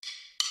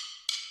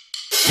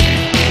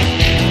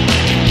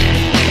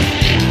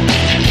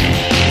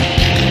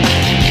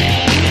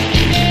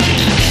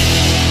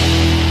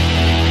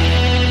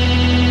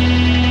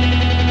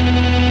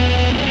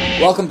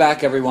Welcome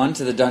back, everyone,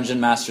 to the Dungeon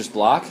Master's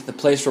Block, the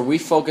place where we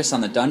focus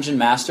on the Dungeon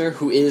Master,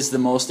 who is the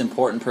most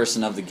important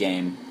person of the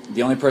game.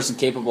 The only person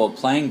capable of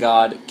playing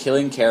God,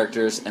 killing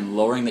characters, and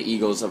lowering the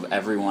egos of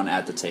everyone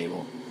at the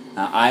table.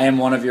 I am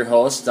one of your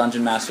hosts,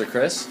 Dungeon Master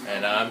Chris.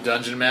 And I'm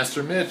Dungeon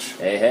Master Mitch.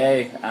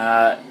 Hey.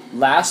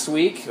 Last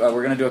week, we're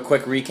going to do a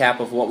quick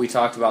recap of what we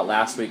talked about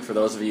last week for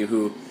those of you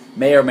who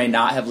may or may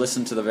not have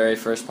listened to the very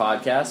first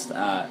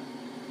podcast.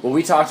 What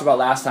we talked about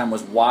last time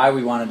was why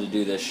we wanted to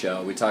do this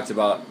show. We talked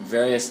about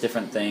various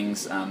different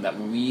things that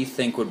we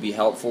think would be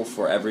helpful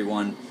for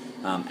everyone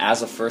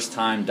as a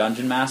first-time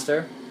Dungeon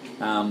Master.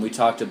 We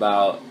talked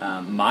about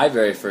my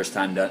very first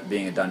time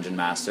being a Dungeon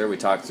Master. We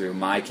talked through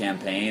my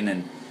campaign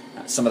and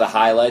some of the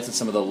highlights and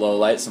some of the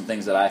lowlights, some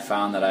things that I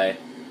found that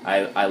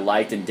I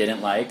liked and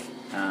didn't like.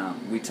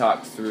 We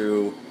talked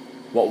through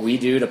what we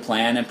do to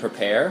plan and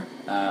prepare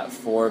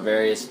for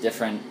various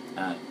different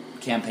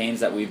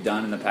campaigns that we've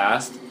done in the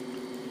past.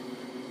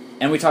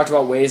 And we talked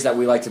about ways that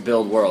we like to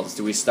build worlds.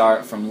 Do we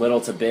start from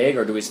little to big,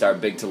 or do we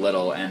start big to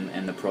little,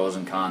 and the pros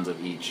and cons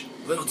of each?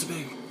 Little to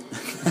big.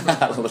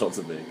 Little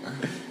to big.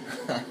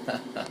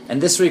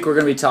 And this week we're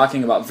going to be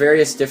talking about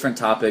various different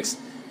topics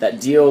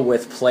that deal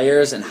with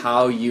players and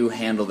how you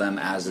handle them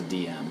as a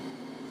DM.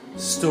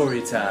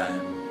 Story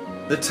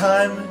time. The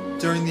time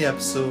during the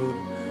episode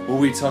where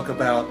we talk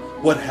about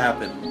what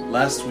happened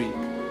last week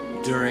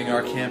during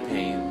our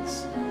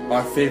campaigns,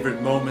 our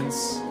favorite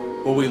moments,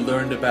 what we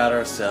learned about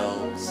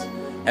ourselves,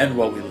 and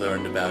what we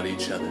learned about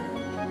each other.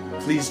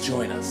 Please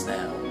join us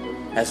now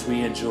as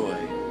we enjoy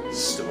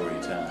Story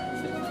Time.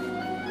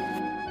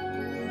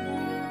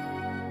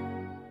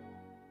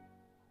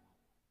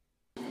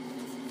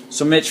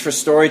 So Mitch, for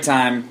story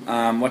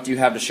time, what do you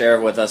have to share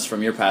with us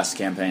from your past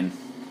campaign?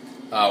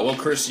 Well,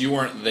 Chris, you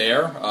weren't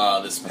there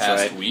this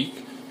past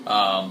week,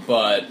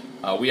 but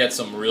we had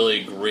some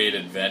really great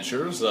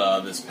adventures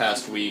this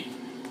past week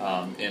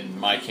in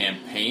my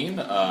campaign.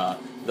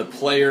 The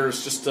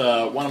players, just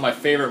one of my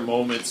favorite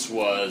moments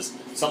was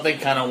something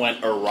kind of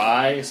went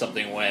awry,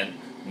 something went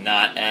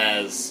not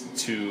as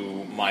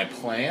to my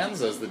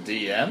plans as the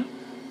DM.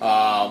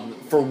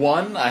 For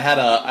one, I had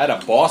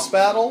a boss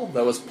battle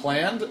that was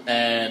planned,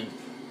 and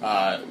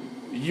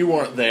you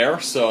weren't there,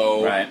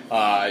 so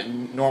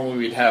normally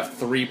we'd have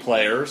 4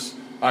 players,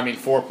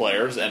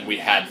 and we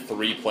had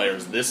 3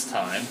 players this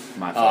time.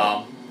 My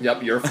fault. Yep,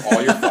 all your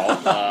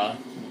fault.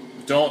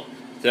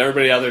 To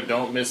everybody out there,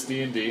 don't miss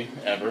D&D,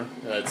 ever.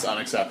 That's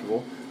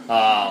unacceptable.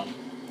 So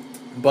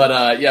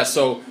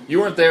you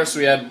weren't there, so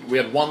we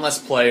had 1 less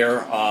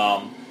player,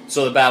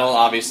 so the battle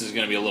obviously is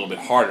going to be a little bit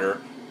harder.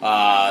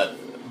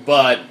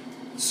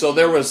 So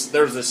there was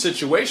a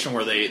situation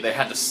where they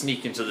had to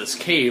sneak into this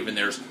cave, and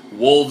there's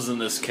wolves in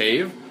this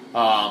cave,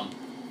 and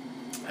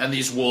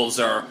these wolves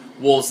are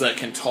wolves that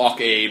can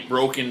talk a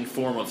broken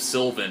form of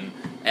Sylvan,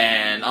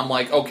 and I'm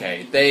like,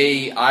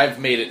 okay, I've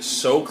made it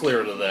so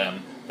clear to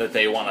them that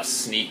they want to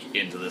sneak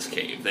into this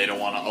cave. They don't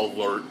want to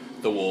alert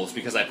the wolves,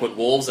 because I put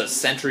wolves as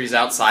sentries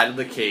outside of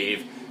the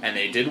cave, and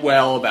they did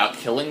well about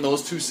killing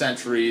those 2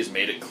 sentries,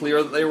 made it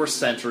clear that they were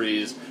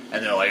sentries,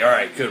 and they're like,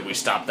 alright, good, we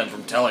stopped them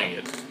from telling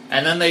it.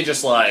 And then they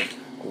just, light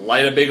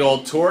a big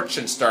old torch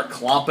and start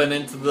clomping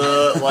into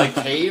the,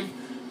 cave.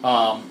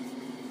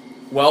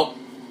 Well,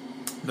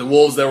 the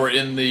wolves that were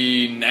in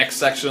the next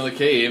section of the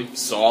cave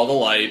saw the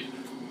light,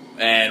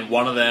 and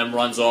one of them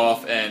runs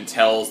off and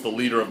tells the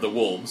leader of the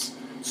wolves.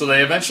 So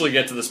they eventually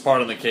get to this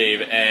part of the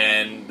cave,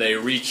 and they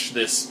reach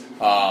this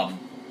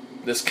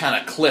this kind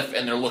of cliff,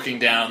 and they're looking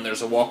down,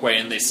 there's a walkway,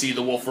 and they see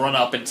the wolf run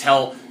up and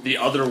tell the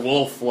other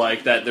wolf,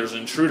 that there's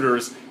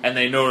intruders, and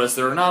they notice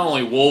there are not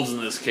only wolves in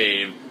this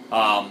cave,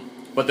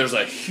 but there's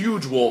a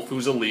huge wolf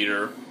who's a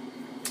leader,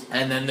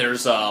 and then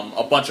there's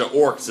a bunch of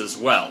orcs as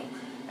well.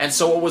 And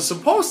so what was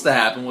supposed to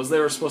happen was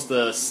they were supposed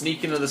to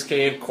sneak into this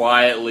cave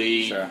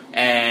quietly,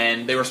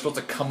 and they were supposed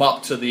to come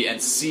up to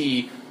and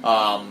see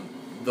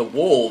the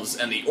wolves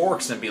and the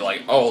orcs and be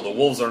like, oh, the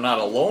wolves are not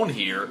alone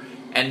here,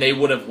 and they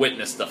would have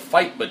witnessed a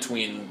fight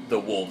between the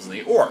wolves and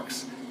the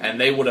orcs, and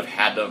they would have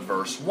had to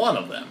verse one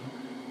of them.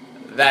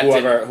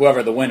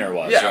 Whoever the winner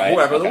was, right? Yeah,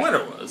 whoever the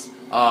winner was.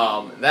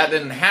 That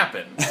didn't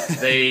happen.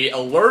 They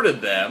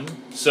alerted them,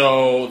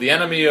 so the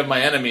enemy of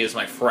my enemy is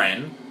my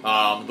friend,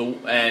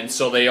 and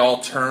so they all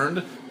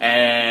turned,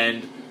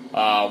 and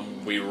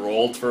we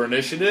rolled for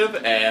initiative,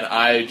 and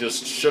I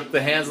just shook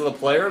the hands of the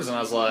players, and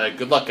I was like,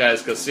 good luck,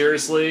 guys, because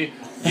seriously,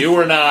 you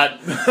were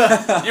not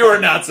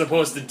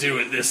supposed to do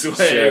it this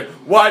way. Sure.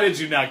 Why did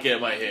you not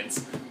get my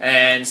hints?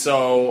 And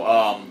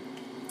so,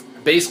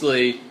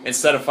 basically,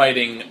 instead of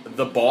fighting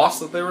the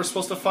boss that they were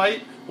supposed to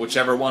fight,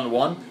 whichever one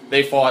won,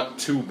 they fought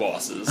 2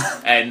 bosses,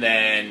 and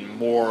then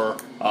more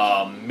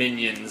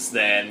minions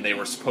than they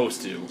were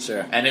supposed to.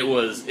 Sure. And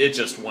it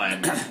just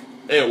went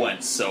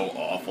so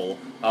awful.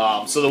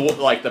 So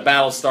the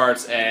battle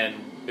starts, and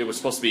it was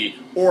supposed to be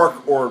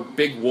orc or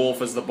big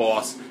wolf as the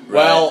boss.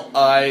 Right. Well,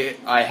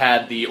 I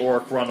had the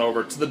orc run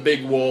over to the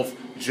big wolf,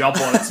 jump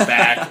on its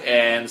back,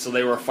 and so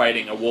they were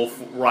fighting a wolf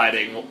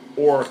riding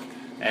orc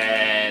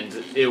and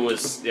it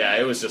was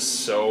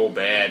just so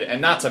bad.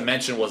 And not to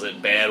mention, was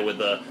it bad with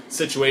the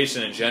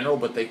situation in general?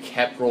 But they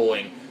kept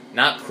rolling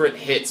not crit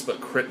hits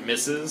but crit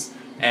misses.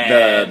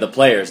 And the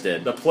players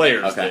did. The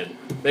players did.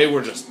 They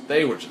were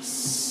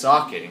just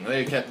sucking.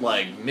 They kept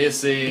like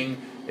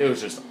missing. It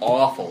was just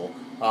awful.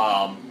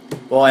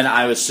 Well, and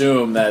I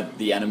assume that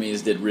the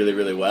enemies did really,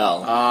 really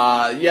well.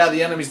 Yeah,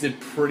 the enemies did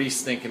pretty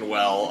stinking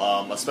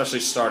well, especially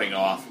starting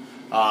off.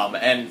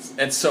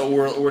 And so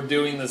we're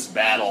doing this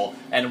battle,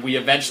 and we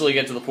eventually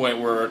get to the point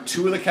where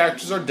 2 of the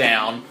characters are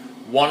down.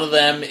 One of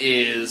them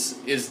is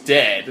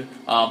dead,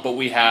 but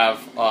we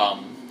have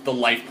the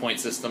life point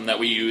system that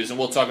we use, and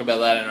we'll talk about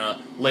that in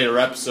a later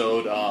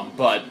episode.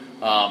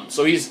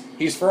 So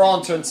he's for all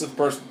intents and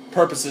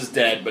purposes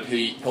dead, but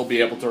he'll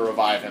be able to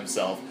revive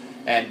himself.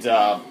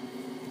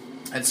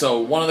 And so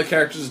one of the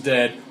characters is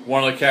dead,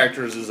 one of the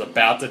characters is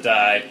about to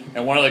die,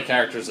 and one of the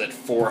characters at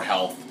 4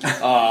 health.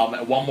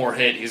 One more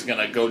hit, he's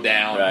going to go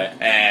down, right.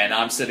 And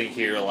I'm sitting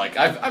here like,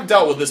 I've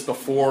dealt with this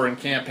before in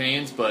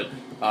campaigns, but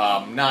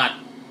not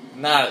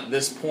at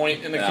this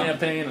point in the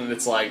campaign, and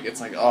it's like,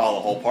 oh,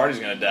 the whole party's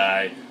going to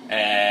die,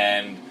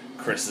 and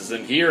Chris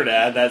isn't here,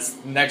 Dad, that's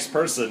the next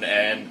person,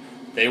 and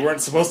they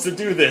weren't supposed to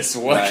do this.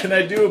 What can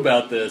I do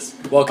about this?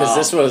 Well, because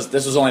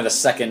this was only the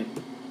second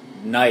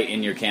night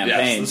in your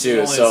campaign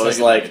too, so it's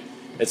like night.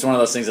 It's one of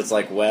those things that's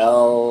like,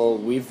 well,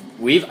 we've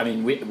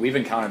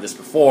encountered this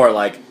before,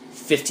 like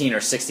 15 or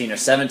 16 or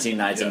 17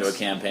 nights into a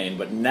campaign,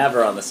 but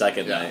never on the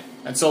second night.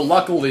 And so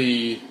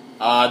luckily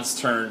odds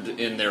turned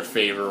in their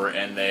favor,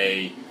 and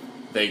they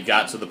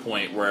got to the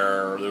point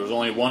where there was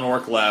only 1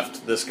 orc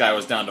left. This guy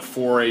was down to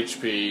 4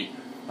 HP,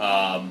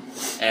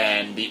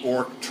 and the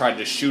orc tried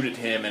to shoot at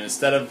him, and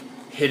instead of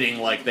hitting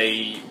like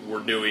they were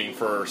doing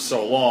for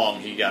so long,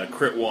 he got a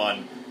crit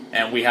 1.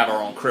 And we have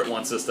our own crit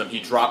 1 system. He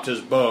dropped his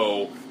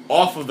bow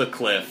off of the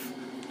cliff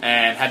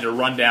and had to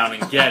run down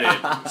and get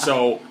it.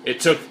 So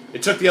it took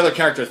the other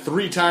character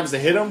 3 times to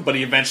hit him, but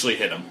he eventually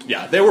hit him.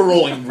 Yeah, they were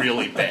rolling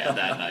really bad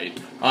that night.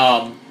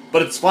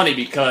 But it's funny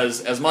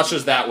because as much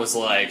as that was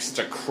like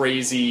such a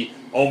crazy,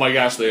 oh my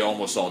gosh, they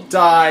almost all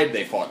died.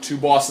 They fought 2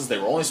 bosses. They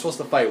were only supposed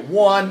to fight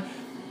 1.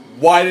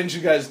 Why didn't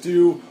you guys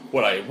do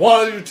what I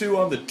wanted you to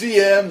on the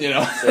DM, you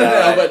know?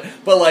 Yeah,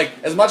 but like,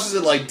 as much as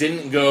it like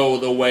didn't go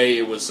the way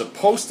it was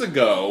supposed to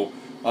go,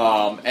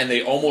 and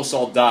they almost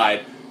all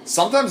died,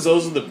 sometimes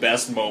those are the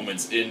best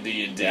moments in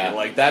D&D. Yeah.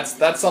 Like,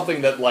 that's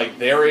something that like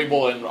they're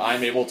able and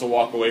I'm able to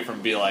walk away from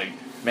and be like,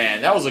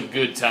 man, that was a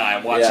good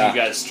time watching you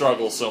guys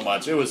struggle so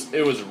much. It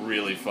was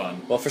really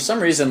fun. Well, for some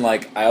reason,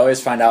 like, I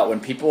always find out when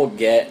people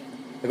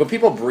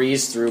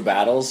breeze through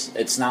battles,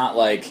 it's not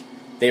like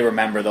they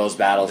remember those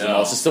battles the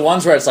most. It's the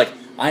ones where it's like,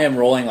 I am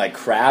rolling like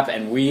crap,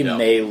 and we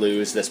may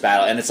lose this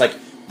battle. And it's like,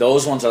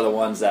 those ones are the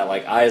ones that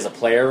like I as a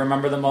player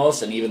remember the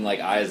most, and even like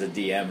I as a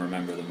DM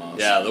remember the most.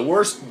 Yeah, the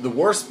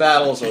worst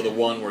battles are the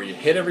one where you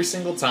hit every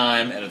single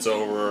time and it's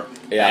over,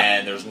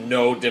 and there's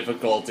no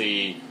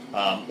difficulty.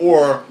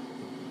 Or,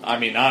 I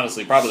mean,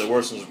 honestly, probably the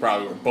worst ones are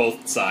probably where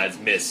both sides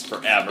miss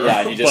forever.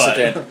 Yeah, and you just sit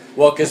there.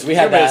 Well, because we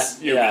had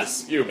you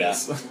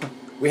miss.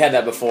 We had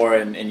that before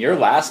in your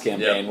last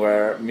campaign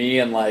where me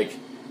and like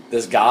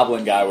this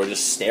goblin guy were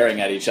just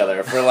staring at each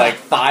other for like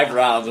 5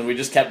 rounds, and we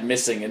just kept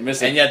missing and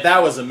missing. And yet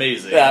that was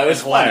amazing. Yeah, it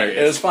was funny.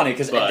 It was funny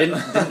because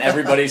didn't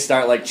everybody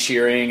start like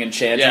cheering and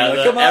chanting? Yeah,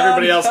 like, come on!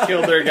 Everybody else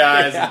killed their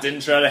guys and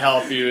didn't try to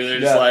help you.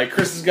 They're just like,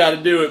 Chris has got to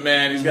do it,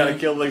 man. He's got to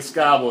kill this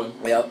goblin.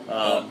 Yep.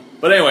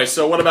 But anyway,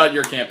 so what about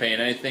your campaign?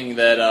 Anything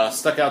that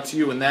stuck out to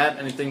you in that?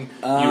 Anything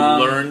you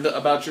learned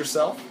about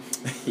yourself?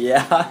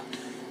 Yeah.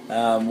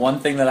 One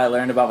thing that I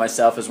learned about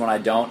myself is when I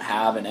don't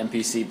have an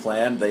NPC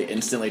plan, they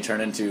instantly turn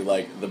into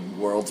like the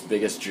world's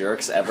biggest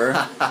jerks ever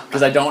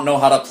because I don't know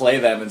how to play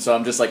them, and so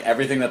I'm just like,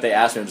 everything that they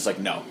ask me, I'm just like,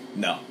 no,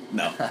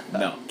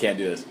 can't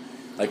do this.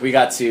 Like, we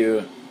got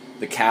to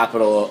the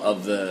capital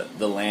of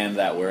the land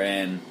that we're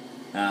in,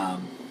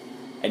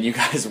 and you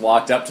guys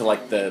walked up to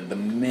like the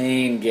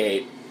main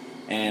gate,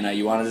 and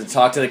you wanted to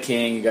talk to the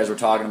king. You guys were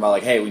talking about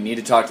like, hey, we need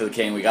to talk to the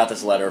king. We got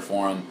this letter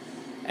for him.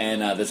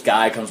 And this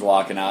guy comes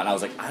walking out, and I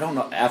was like, I don't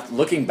know. After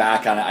looking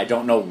back on it, I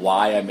don't know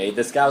why I made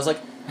this guy. I was like,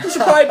 this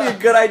would probably be a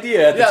good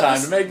idea at the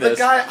time to make this.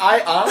 The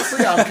guy,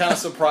 I'm kind of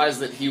surprised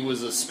that he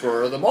was a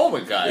spur of the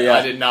moment guy. Yeah.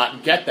 I did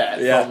not get that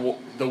from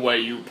the way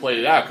you played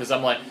it out, because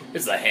I'm like,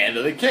 it's the hand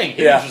of the king.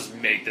 He didn't just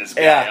make this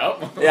guy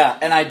up. Yeah,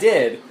 and I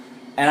did.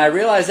 And I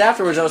realized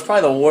afterwards that was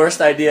probably the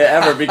worst idea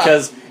ever,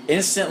 because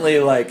instantly,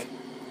 like,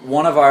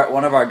 one of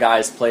our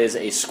guys plays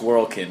a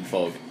squirrel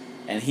kinfolk,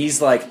 and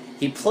he's like,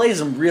 he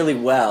plays him really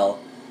well.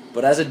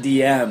 But as a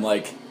DM,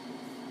 like,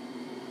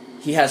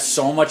 he has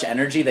so much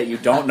energy that you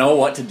don't know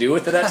what to do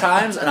with it at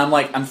times. And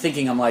I'm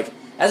thinking,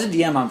 as a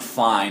DM, I'm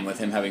fine with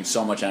him having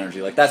so much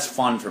energy. Like, that's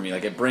fun for me.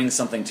 Like, it brings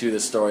something to the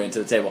story and to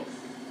the table.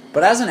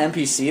 But as an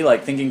NPC,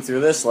 like, thinking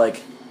through this,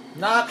 like,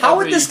 how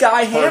would this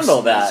guy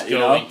handle that? You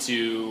know, going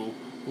to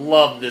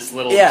love this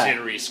little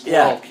jittery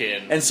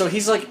squirrelkin. And so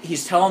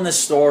he's telling this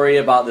story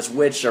about this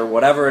witch or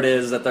whatever it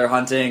is that they're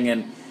hunting,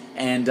 and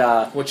and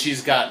which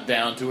he's got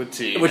down to a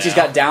T. he's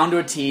got down to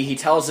a T. He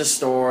tells his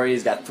story.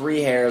 He's got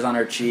 3 hairs on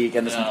her cheek,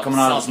 and this coming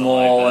out of his something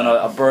mole, like and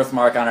a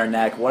birthmark on her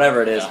neck,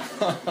 whatever it is.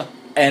 Yeah.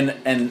 and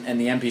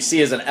the NPC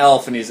is an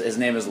elf, and his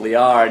name is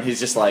Liar, and he's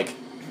just like,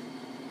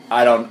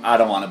 I don't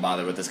want to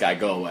bother with this guy.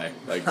 Go away.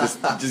 Like, just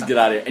get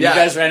out of here. And you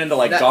guys ran into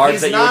like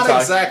guards that you were talking.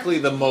 He's not exactly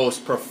the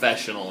most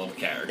professional of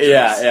characters.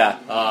 Yeah.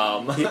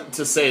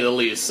 To say the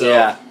least.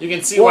 So you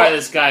can see why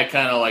this guy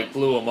kind of like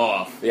blew him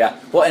off. Yeah.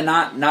 Well, and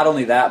not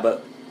only that,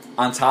 but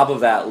on top of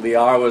that,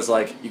 Liar was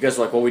like, you guys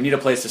were like, well, we need a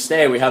place to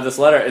stay. We have this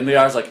letter, and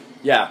Liar's like,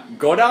 yeah,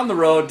 go down the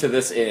road to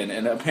this inn.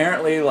 And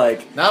apparently,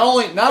 like, not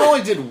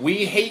only did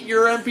we hate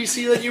your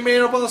NPC that you made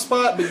up on the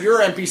spot, but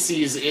your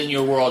NPCs in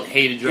your world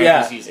hated your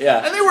NPCs.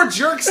 Yeah. And they were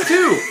jerks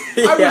too.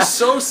 I was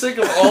so sick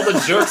of all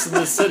the jerks in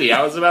this city.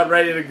 I was about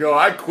ready to go,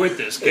 I quit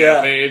this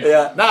campaign.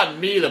 Yeah. Not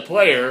me, the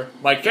player,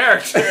 my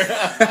character.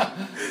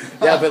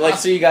 Yeah, but like,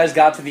 so you guys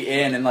got to the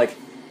inn, and like,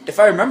 if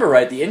I remember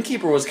right, the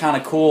innkeeper was kind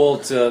of cool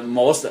to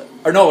most.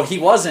 Or no, he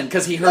wasn't,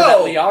 because he heard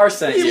that Liar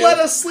sent you. He let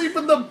us sleep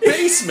in the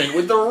basement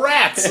with the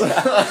rats.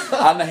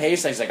 On the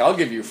haystack, he's like, I'll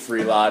give you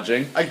free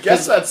lodging. I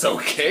guess that's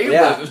okay.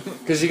 Yeah,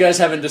 because you guys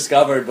haven't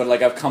discovered, but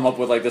like, I've come up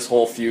with like this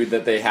whole feud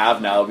that they have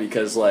now,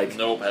 because like...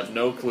 Nope, have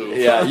no clue.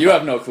 Yeah, you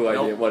have no clue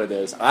idea what it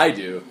is. I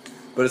do.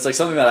 But it's like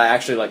something that I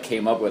actually like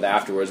came up with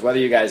afterwards. Whether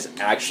you guys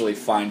actually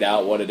find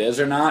out what it is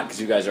or not, because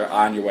you guys are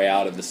on your way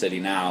out of the city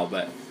now,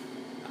 but...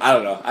 I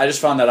don't know. I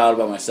just found that out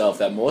about myself,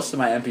 that most of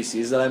my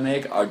NPCs that I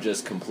make are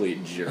just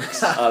complete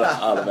jerks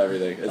out of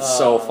everything. It's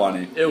so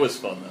funny. It was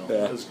fun, though.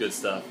 Yeah. It was good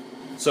stuff.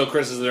 So,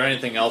 Chris, is there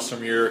anything else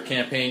from your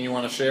campaign you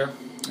want to share?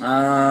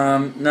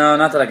 No,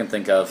 not that I can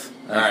think of.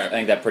 All right. I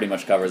think that pretty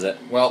much covers it.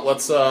 Well,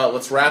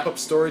 let's wrap up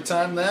story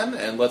time then,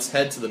 and let's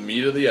head to the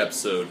meat of the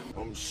episode.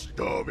 I'm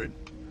starving.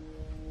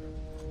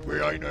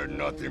 We ain't had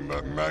nothing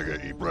but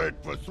maggoty bread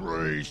for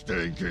 3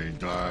 stinking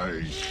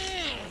days.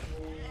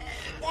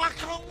 Why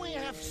can't we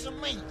have some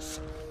meats?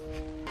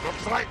 The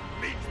flat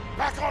meat's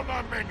back on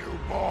the menu,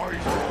 boys!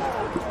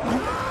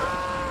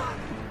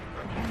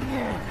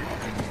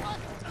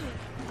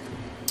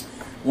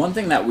 One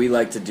thing that we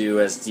like to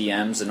do as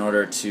DMs in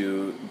order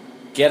to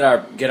get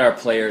our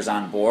players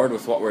on board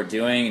with what we're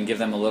doing and give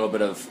them a little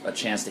bit of a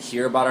chance to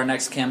hear about our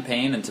next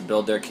campaign and to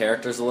build their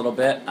characters a little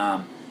bit,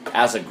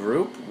 as a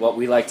group, what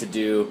we like to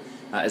do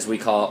is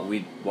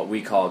what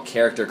we call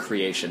character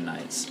creation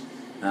nights.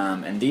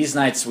 And these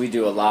nights we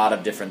do a lot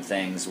of different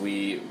things.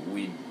 We'll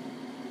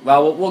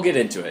get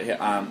into it.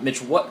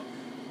 Mitch, what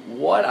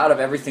out of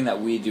everything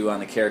that we do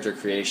on the character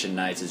creation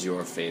nights is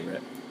your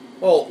favorite?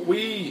 Well,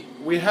 we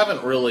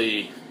haven't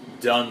really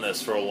done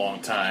this for a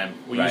long time.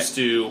 We used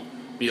to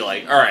be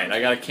like, all right,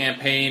 I got a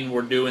campaign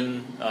we're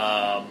doing,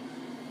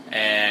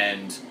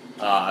 and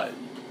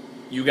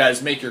you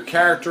guys make your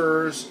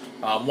characters.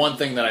 One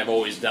thing that I've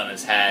always done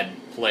is had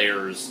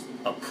players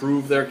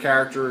approve their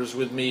characters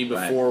with me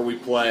before we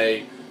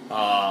play,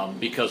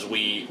 because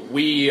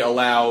we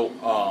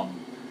allow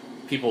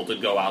people to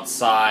go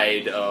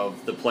outside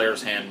of the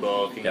player's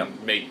handbook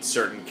and make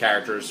certain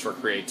characters for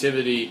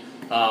creativity.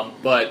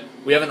 But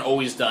we haven't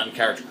always done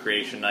character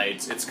creation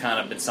nights. It's kind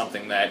of been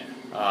something that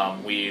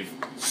we've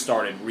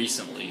started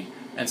recently.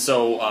 And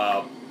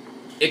so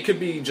it could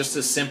be just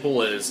as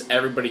simple as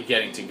everybody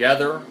getting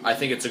together. I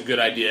think it's a good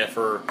idea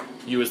for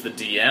you as the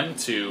DM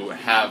to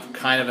have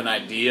kind of an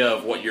idea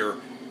of what your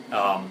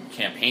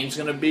campaign's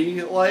going to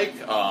be like,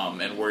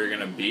 and where you're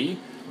going to be.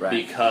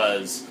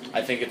 Because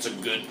I think it's a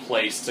good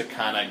place to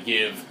kind of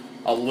give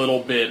a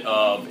little bit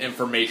of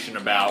information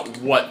about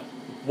what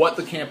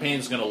the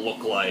campaign's going to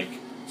look like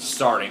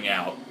starting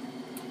out.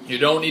 You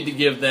don't need to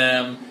give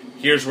them,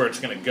 here's where it's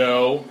going to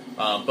go,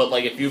 but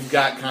like if you've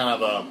got kind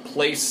of a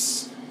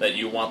place that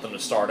you want them to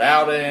start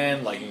out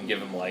in, like you can give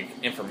them like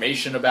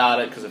information about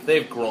it, because if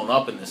they've grown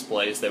up in this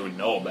place, they would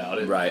know about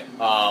it. Right.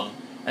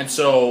 And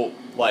so,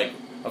 like,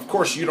 of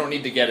course, you don't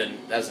need to get in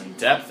as in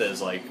depth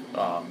as like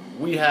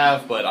we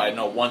have, but I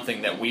know one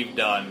thing that we've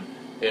done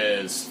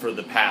is for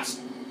the past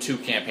 2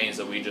 campaigns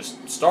that we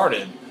just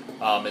started,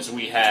 is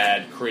we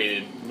had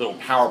created little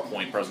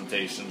PowerPoint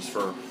presentations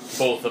for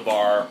both of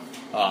our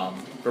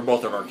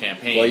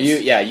campaigns. Well,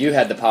 you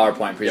had the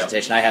PowerPoint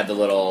presentation. I had the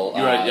little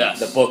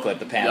the booklet,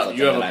 the pamphlet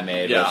that I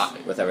made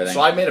with everything.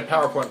 So I made a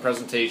PowerPoint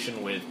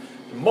presentation with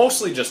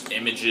mostly just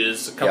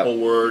images, a couple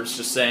words,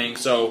 just saying.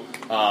 So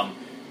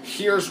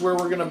here's where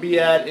we're going to be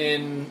at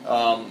in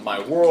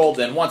my world.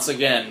 And once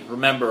again,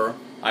 remember,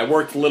 I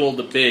worked little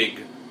to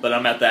big, but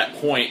I'm at that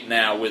point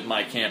now with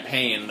my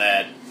campaign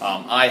that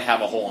I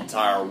have a whole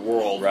entire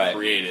world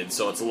created.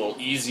 So it's a little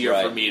easier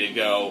for me to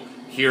go,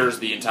 here's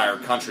the entire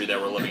country that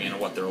we're living in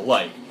and what they're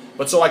like.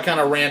 But so I kind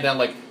of ran down,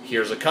 like,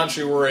 here's a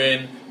country we're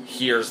in,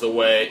 here's the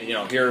way,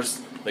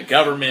 here's the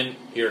government,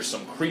 here's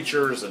some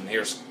creatures, and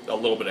here's a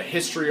little bit of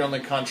history on the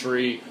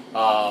country.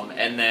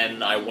 And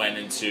then I went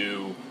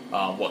into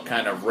what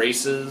kind of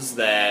races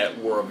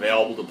that were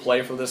available to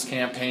play for this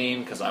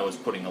campaign, because I was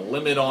putting a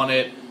limit on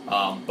it,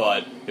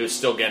 but it was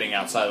still getting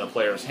outside of the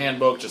player's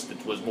handbook, just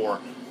it was more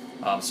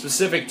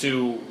specific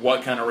to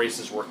what kind of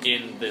races were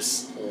in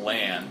this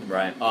land.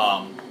 Right.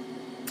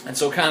 And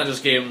so kind of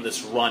just gave them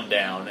this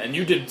rundown. And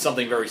you did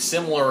something very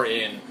similar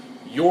in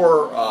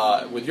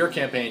your with your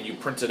campaign. You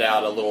printed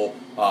out a little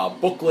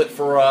booklet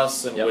for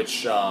us in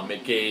which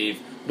it gave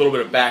a little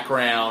bit of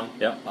background.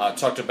 Yep.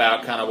 Talked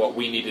about kind of what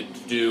we needed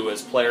to do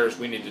as players.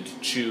 We needed to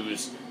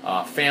choose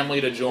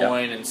family to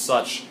join and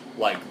such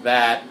like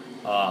that.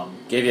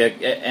 Gave you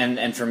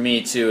and for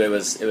me too. It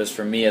was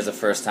for me as a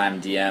first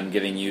time DM,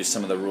 giving you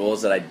some of the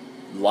rules that I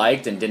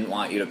liked and didn't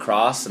want you to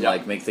cross, and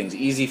like make things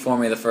easy for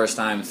me the first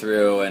time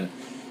through. And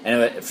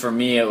for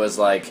me, it was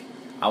like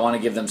I want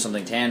to give them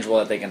something tangible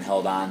that they can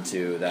hold on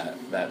to,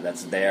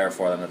 that's there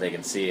for them, that they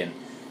can see. And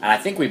I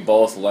think we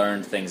both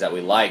learned things that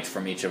we liked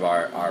from each of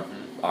our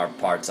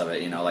parts of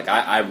it. You know, like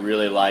I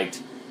really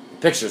liked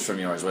pictures from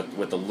yours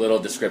with the little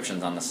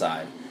descriptions on the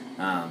side.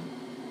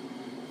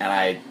 And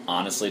I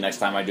honestly, next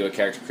time I do a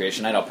character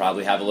creation night, I'll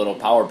probably have a little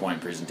PowerPoint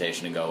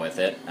presentation to go with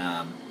it.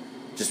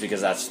 Just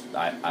because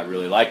I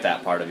really like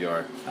that part of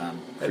your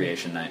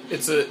creation night.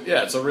 It's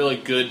a really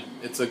good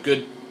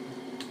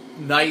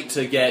night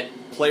to get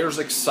players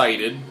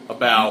excited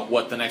about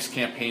what the next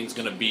campaign's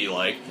going to be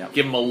like. Yep.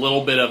 Give them a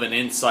little bit of an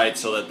insight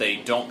so that they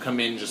don't come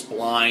in just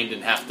blind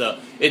and have to.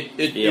 It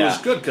was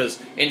good because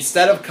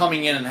instead of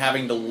coming in and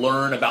having to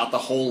learn about the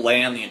whole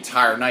land the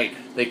entire night,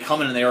 they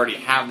come in and they already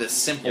have this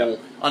simple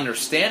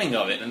understanding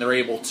of it, and they're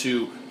able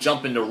to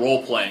jump into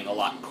role playing a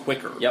lot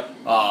quicker. Yep.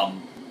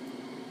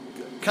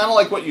 Kind of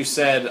like what you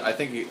said. I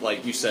think,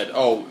 like you said,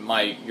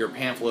 your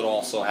pamphlet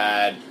also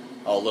had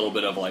a little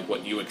bit of like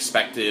what you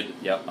expected.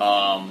 Yep.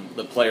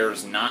 The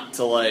players not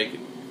to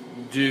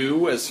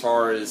do as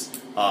far as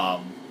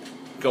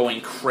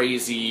going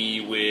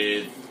crazy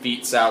with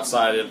feats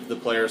outside of the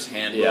player's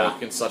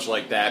handbook and such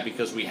like that,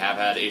 because we have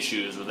had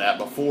issues with that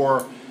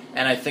before,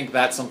 and I think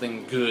that's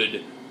something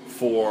good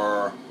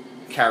for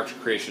character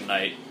creation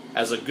night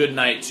as a good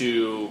night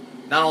to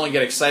not only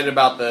get excited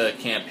about the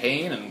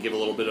campaign and give a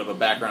little bit of a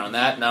background on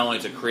that, not only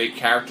to create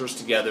characters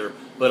together,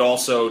 but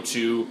also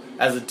to,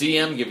 as a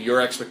DM, give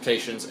your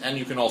expectations, and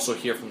you can also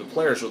hear from the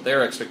players what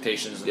their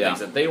expectations and things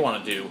that they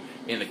want to do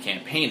in the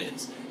campaign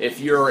is.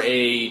 If you're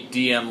a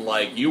DM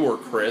like you or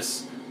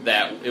Chris,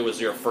 that it was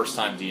your first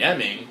time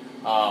DMing,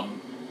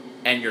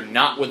 and you're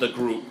not with a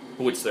group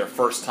who it's their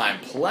first time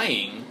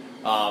playing,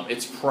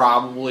 it's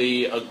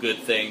probably a good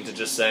thing to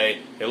just say,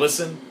 hey,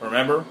 listen,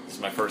 remember, this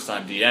is my first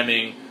time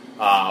DMing.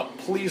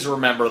 Please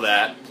remember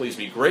that. Please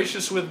be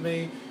gracious with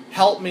me.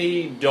 Help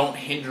me. Don't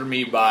hinder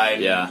me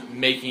by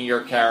making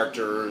your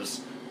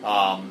characters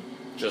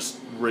just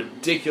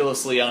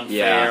ridiculously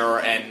unfair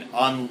and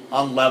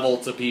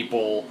unlevel to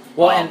people.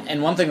 Well,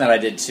 and one thing that I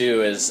did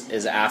too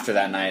is after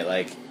that night,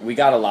 like we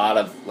got a lot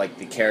of like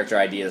the character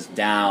ideas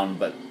down,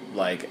 but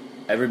like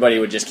everybody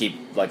would just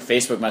keep like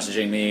Facebook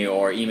messaging me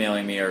or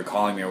emailing me or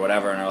calling me or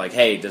whatever, and they're like,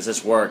 "Hey, does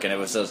this work?" And it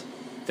was just.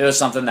 If it was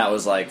something that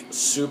was like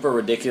super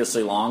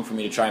ridiculously long for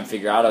me to try and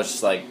figure out, I was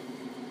just like,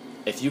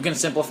 if you can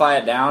simplify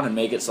it down and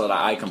make it so that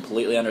I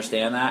completely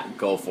understand that,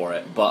 go for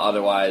it. But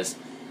otherwise,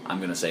 I'm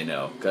going to say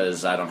no,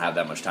 because I don't have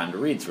that much time to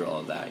read through all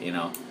of that, you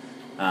know?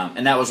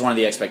 And that was one of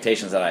the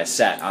expectations that I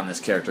set on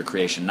this character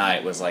creation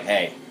night, was like,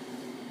 hey,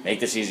 make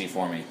this easy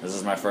for me. This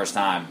is my first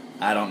time.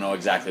 I don't know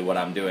exactly what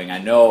I'm doing. I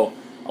know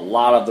a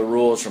lot of the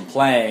rules from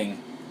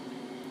playing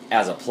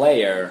as a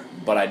player,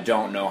 but I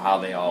don't know how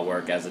they all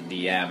work as a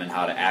DM and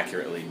how to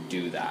accurately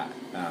do that.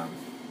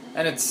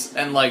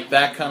 And like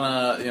that kind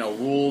of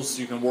rules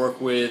you can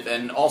work with,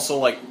 and also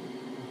like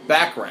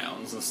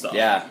backgrounds and stuff.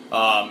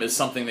 Is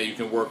something that you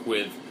can work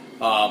with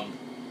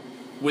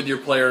your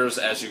players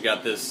as you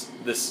got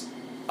this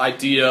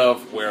idea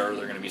of where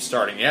they're going to be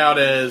starting out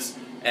as,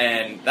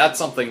 and that's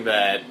something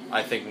that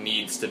I think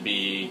needs to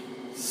be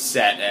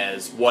set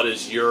as what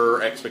is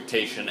your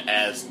expectation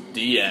as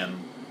DM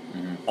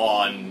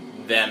on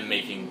them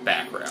making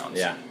backgrounds.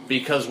 Yeah.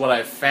 Because what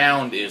I've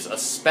found is,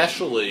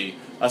 especially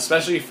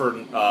for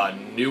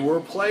newer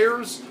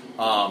players,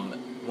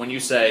 when you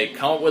say,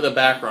 come up with a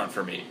background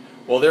for me,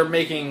 well, they're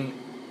making,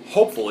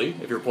 hopefully,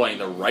 if you're playing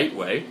the right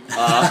way,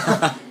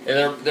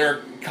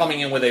 they're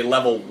coming in with a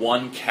level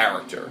 1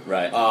 character.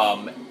 Right.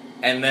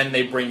 And then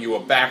they bring you a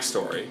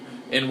backstory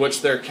in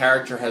which their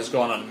character has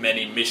gone on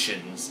many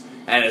missions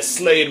and has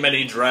slayed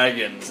many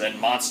dragons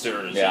and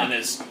monsters and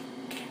has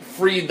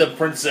freed the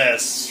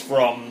princess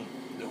from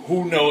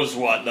who knows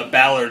what, the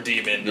Balor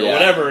demon, or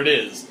whatever it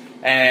is.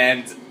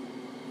 And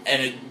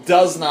it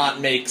does not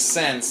make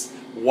sense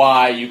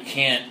why you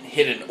can't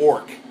hit an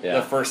orc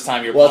the first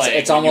time you're playing.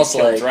 It's almost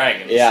you kill like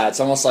dragons. Yeah, it's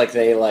almost like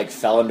they like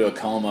fell into a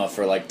coma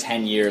for like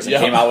 10 years and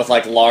came out with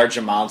like large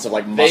amounts of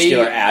like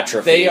muscular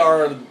atrophy.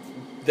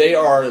 They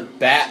are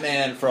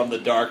Batman from The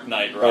Dark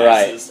Knight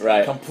Rises.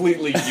 Right.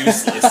 Completely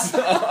useless.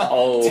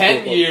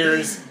 10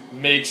 years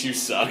makes you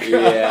suck.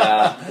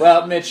 Yeah.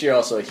 Well, Mitch, you're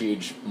also a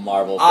huge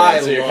Marvel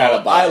fan, so you're kind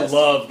of biased. I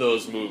love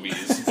those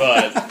movies,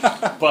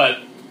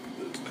 but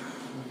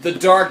The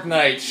Dark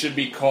Knight should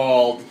be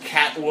called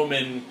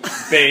Catwoman,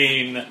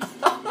 Bane,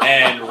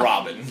 and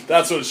Robin.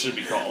 That's what it should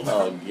be called.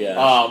 Oh,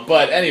 yeah.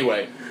 But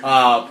anyway,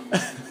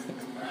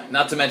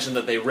 Not to mention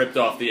that they ripped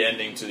off the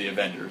ending to the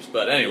Avengers.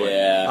 But anyway.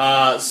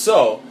 Yeah.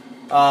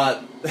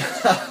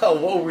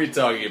 What were we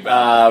talking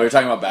about? We were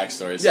talking about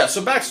backstories. Yeah,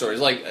 so backstories.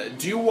 Like,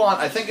 do you want...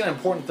 I think an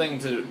important thing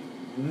to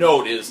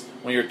note is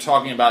when you're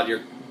talking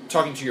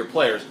to your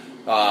players,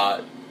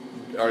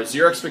 is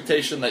your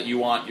expectation that you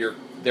want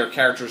their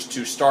characters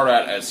to start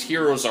out as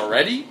heroes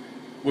already,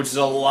 which is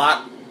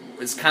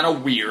it's kind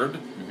of weird,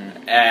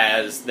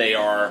 as they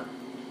are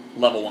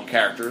level 1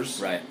 characters.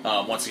 Right.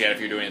 Once again, if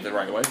you're doing it the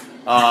right way.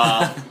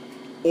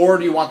 Or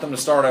do you want them to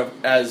start out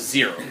as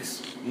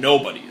zeros?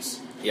 Nobodies.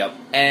 Yep.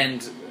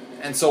 And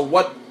so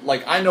what,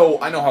 like, I know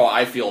how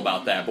I feel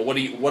about that, but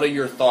what are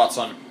your thoughts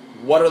on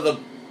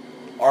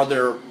are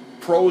there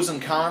pros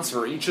and cons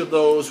for each of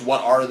those?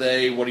 What are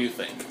they? What do you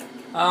think?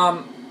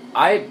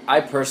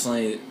 I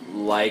personally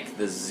like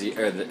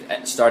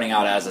starting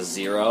out as a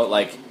zero.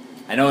 Like,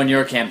 I know in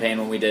your campaign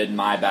when we did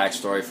my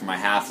backstory for my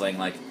halfling,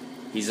 like,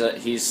 he's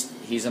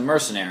a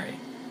mercenary,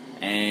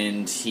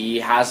 and he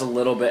has a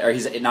little bit, or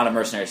he's not a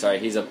mercenary. Sorry,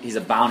 he's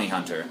a bounty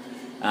hunter,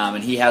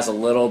 and he has a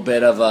little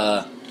bit of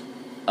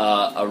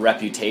a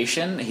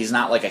reputation. He's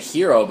not like a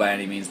hero by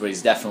any means, but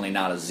he's definitely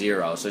not a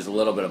zero. So he's a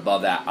little bit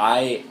above that.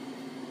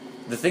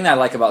 The thing that I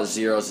like about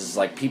zeros is,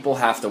 like, people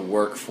have to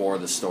work for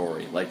the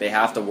story. Like, they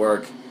have to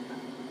work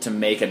to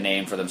make a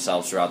name for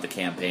themselves throughout the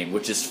campaign,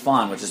 which is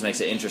fun, which just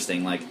makes it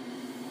interesting. Like,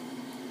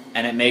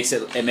 and it makes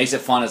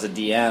it fun as a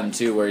DM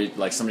too, where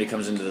like somebody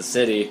comes into the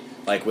city,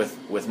 like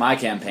with my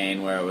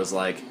campaign, where it was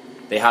like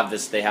they have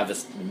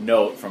this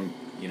note from,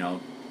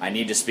 I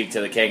need to speak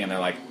to the king, and they're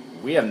like,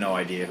 we have no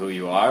idea who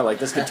you are. Like,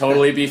 this could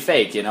totally be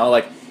fake,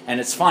 like, and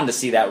it's fun to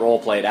see that role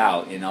played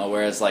out,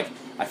 Whereas, like,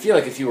 I feel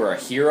like if you were a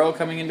hero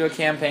coming into a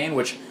campaign,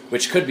 which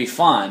could be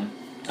fun,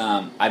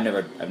 I've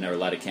never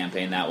led a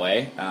campaign that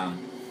way.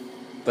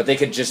 But they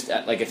could just,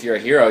 like, if you're a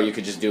hero, you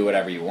could just do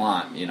whatever you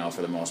want,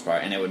 for the most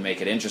part, and it would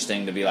make it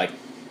interesting to be like,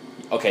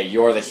 okay,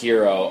 you're the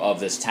hero of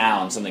this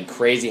town. Something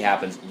crazy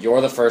happens. You're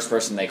the first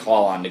person they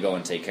call on to go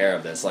and take care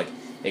of this. Like,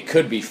 it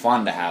could be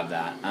fun to have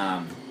that.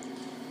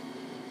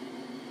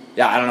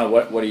 Yeah, I don't know.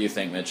 What do you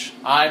think, Mitch?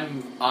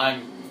 I'm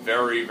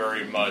very,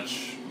 very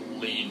much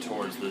lean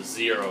towards the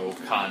zero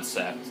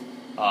concept,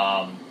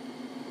 and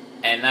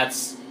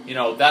that's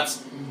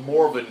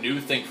more of a new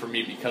thing for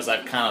me because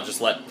I've kind of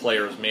just let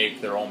players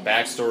make their own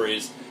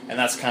backstories, and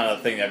that's kind of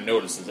the thing I've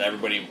noticed is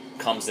everybody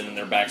comes in and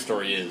their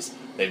backstory is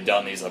they've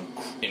done these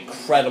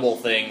incredible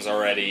things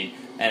already,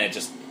 and it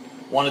just,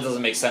 one, it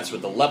doesn't make sense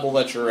with the level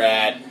that you're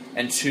at,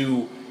 and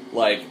two,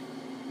 like,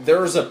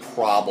 there's a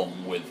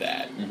problem with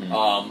that.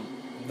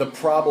 The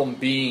problem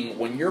being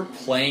when you're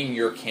playing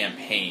your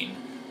campaign,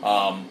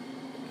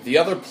 the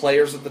other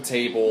players at the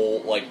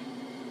table, like,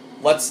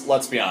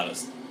 let's be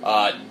honest,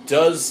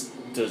 does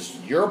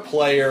your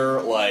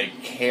player,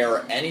 like,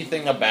 care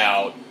anything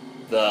about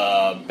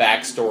the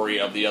backstory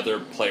of the other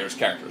players'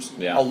 characters?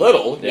 Yeah. A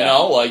little, Yeah.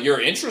 like,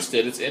 you're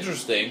interested, it's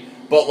interesting,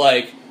 but,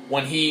 like,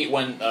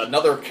 when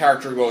another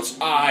character goes,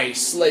 I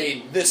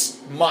slayed this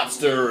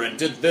monster and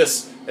did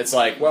this, it's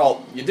like,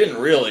 well, you didn't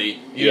really.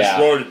 You just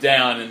wrote it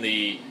down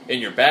in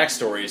your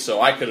backstory,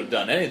 so I could have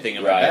done anything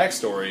in my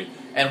backstory.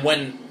 And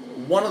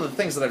one of the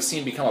things that I've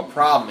seen become a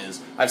problem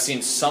is I've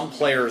seen some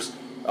players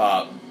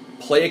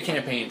play a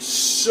campaign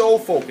so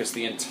focused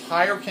the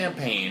entire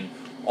campaign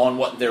on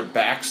what their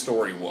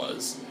backstory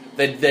was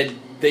that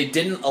they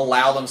didn't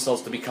allow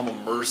themselves to become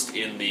immersed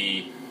in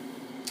the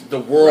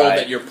world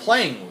that you're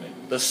playing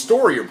in, the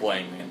story you're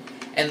playing in.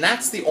 And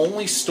that's the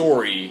only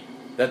story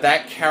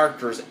that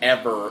character's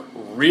ever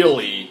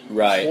really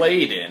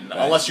played in,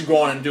 unless you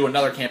go on and do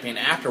another campaign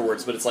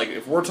afterwards. But it's like,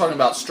 if we're talking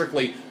about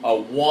strictly a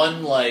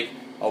one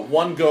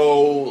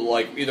go,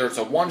 like, either it's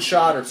a one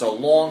shot or it's a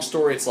long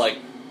story, it's like,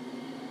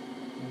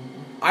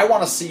 I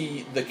want to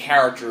see the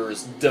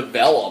characters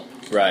develop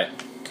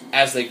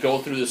as they go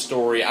through the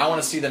story. I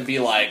want to see them be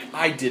like,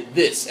 I did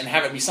this, and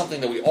have it be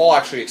something that we all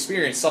actually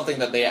experienced, something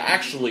that they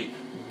actually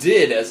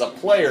did as a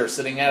player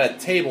sitting at a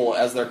table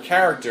as their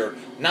character,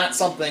 not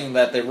something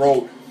that they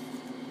wrote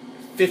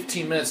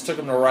 15 minutes took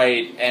them to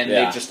write, and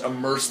they just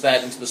immersed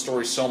that into the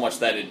story so much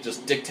that it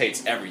just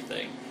dictates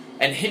everything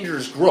and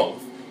hinders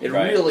growth.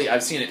 Really,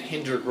 I've seen it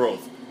hinder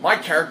growth. My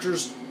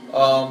characters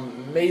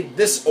made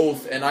this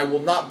oath, and I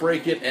will not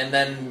break it, and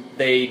then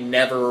they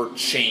never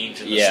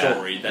change in the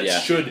story.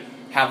 That should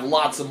have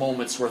lots of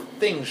moments where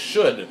things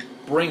should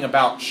bring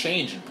about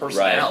change in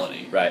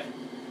personality. Right.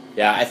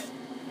 Yeah,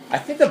 I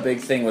think the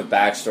big thing with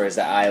backstories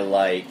that I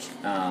like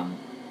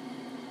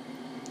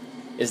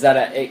is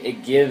that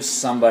it gives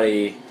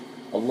somebody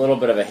a little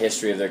bit of a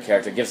history of their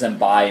character. It gives them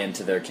buy-in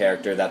to their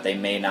character that they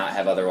may not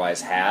have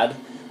otherwise had.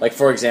 Like,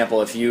 for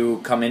example, if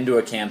you come into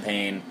a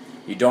campaign,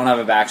 you don't have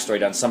a backstory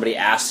done, somebody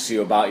asks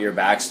you about your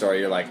backstory,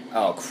 you're like,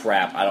 oh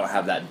crap, I don't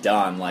have that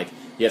done. Like,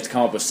 you have to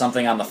come up with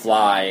something on the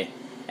fly,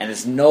 and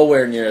it's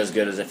nowhere near as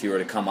good as if you were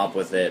to come up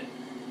with it,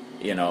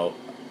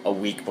 a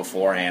week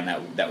beforehand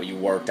that you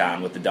worked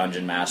on with the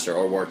dungeon master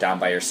or worked on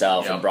by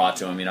yourself and brought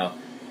to him,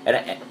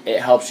 And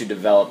it helps you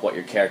develop what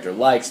your character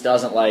likes,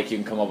 doesn't like. You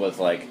can come up with,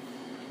 like,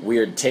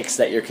 weird tics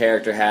that your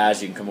character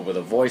has. You can come up with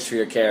a voice for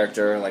your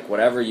character, like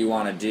whatever you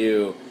want to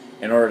do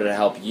in order to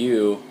help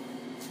you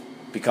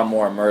become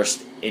more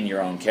immersed in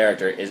your own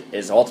character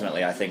is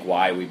ultimately, I think,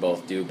 why we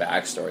both do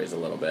backstories a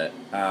little bit.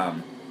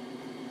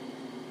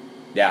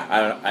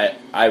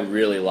 I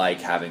really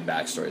like having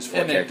backstories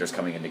for characters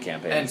coming into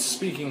campaigns. And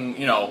speaking,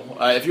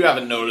 if you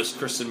haven't noticed,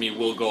 Chris and me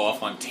will go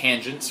off on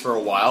tangents for a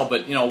while,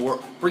 but, we're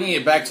bringing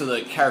it back to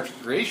the character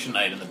creation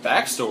night and the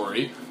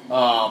backstory.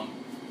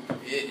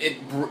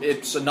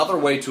 It's another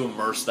way to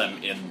immerse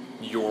them in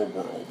your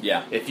world.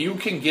 Yeah. If you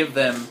can give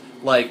them,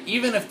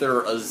 even if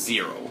they're a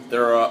 0,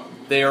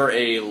 they're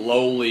a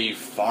lowly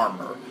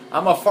farmer.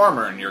 I'm a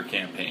farmer in your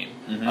campaign.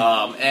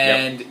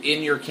 Mm-hmm.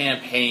 In your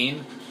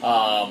campaign,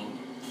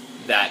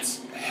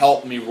 that's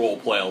helped me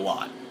roleplay a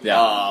lot. Yeah.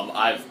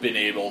 I've been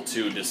able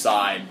to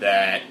decide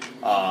that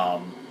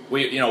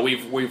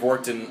we've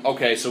worked in,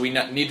 okay, so we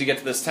need to get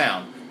to this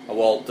town.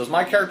 Well, does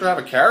my character have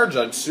a carriage?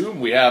 I'd assume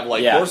we have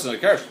horses and a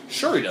carriage.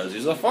 Sure, he does.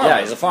 He's a farmer.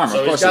 Yeah, he's a farmer.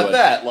 So of course he's got he would.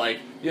 that.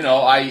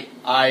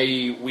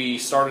 We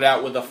started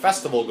out with a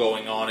festival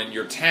going on in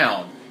your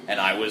town,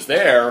 and I was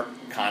there,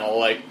 kind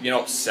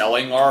of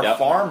selling our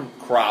farm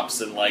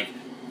crops and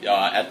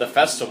at the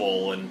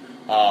festival, and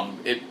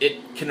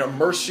it can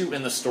immerse you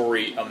in the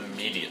story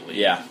immediately.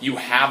 Yeah. You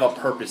have a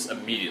purpose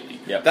immediately.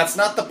 Yep. That's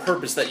not the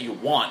purpose that you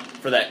want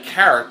for that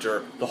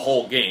character the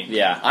whole game.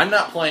 Yeah. I'm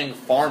not playing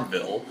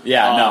Farmville.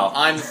 Yeah, no.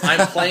 I'm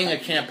playing a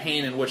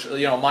campaign in which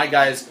my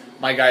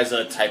guy's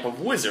a type of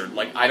wizard.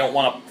 I don't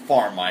want to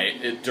farm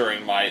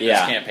during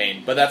this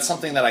campaign, but that's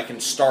something that I can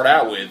start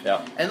out with.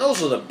 Yep. And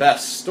those are the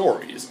best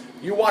stories.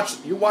 You watch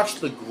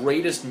the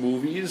greatest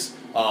movies.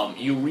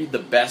 You read the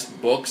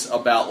best books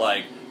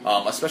about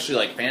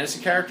especially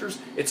fantasy characters.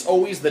 It's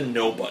always the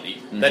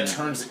nobody that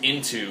turns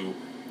into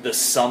the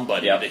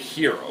somebody, the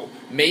hero.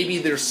 Maybe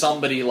there's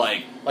somebody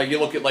like you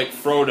look at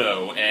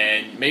Frodo,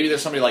 and maybe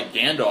there's somebody like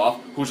Gandalf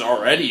who's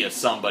already a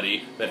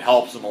somebody that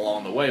helps him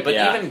along the way. But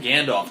even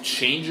Gandalf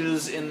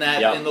changes in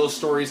those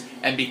stories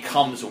and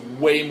becomes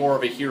way more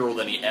of a hero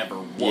than he ever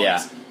was.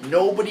 Yeah.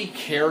 Nobody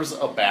cares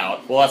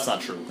about... Well, that's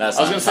not true. I was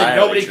going to say,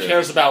 entirely nobody true.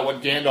 cares about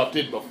what Gandalf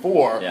did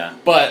before, Yeah.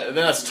 but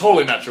that's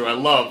totally not true. I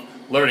love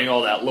learning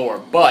all that lore.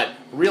 But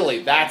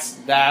really, that's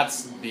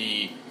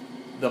the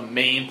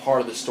main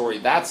part of the story.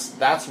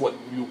 That's what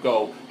you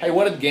go, hey,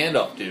 what did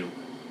Gandalf do?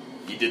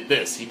 He did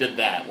this, he did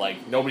that.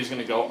 Nobody's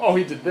going to go, oh,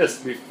 he did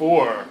this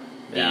before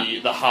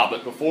the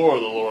Hobbit, before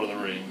the Lord of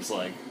the Rings.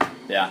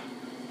 Yeah.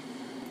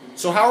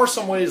 So how are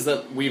some ways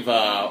that we've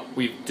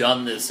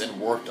done this and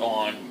worked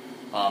on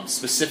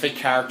specific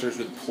characters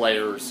with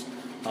players?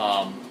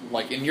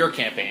 In your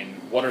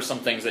campaign, what are some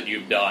things that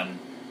you've done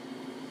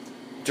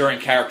during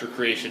character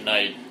creation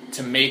night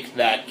to make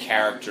that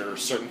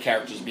certain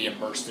characters be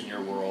immersed in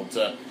your world,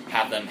 to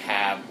have them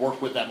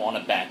work with them on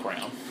a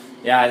background?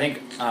 Yeah, I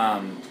think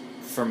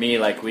for me,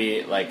 I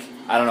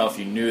don't know if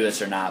you knew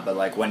this or not,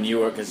 but when you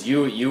were, because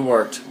you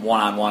worked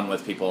one-on-one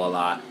with people a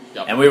lot,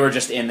 and we were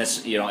just in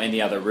this, in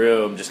the other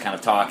room, just kind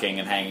of talking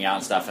and hanging out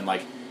and stuff, and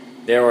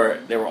there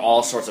were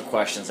all sorts of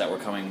questions that were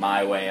coming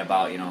my way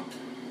about,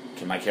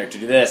 can my character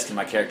do this? Can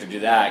my character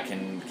do that?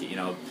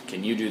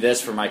 Can you do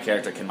this for my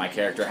character? Can my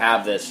character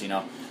have this?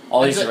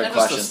 All these different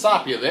questions. Just to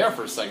stop you there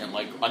for a second,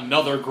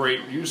 another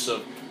great use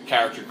of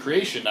character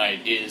creation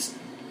night is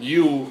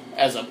you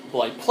as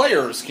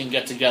players can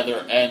get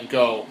together and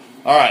go,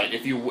 all right,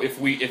 if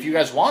you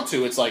guys want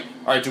to, it's all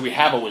right, do we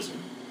have a wizard?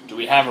 Do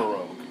we have a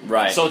rogue?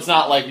 Right. So it's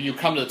not you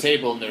come to the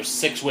table and there's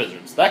 6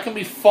 wizards. That can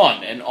be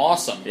fun and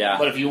awesome. Yeah.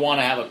 But if you want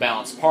to have a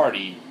balanced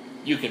party,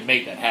 you can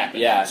make that happen.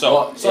 Yeah.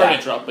 So sorry to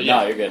interrupt, but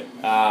no, you're good.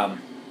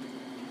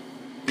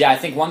 I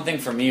think one thing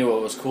for me,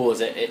 what was cool is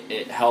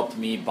it helped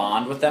me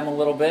bond with them a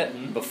little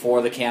bit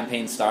before the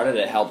campaign started.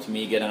 It helped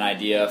me get an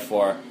idea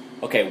for,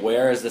 okay,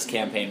 where is this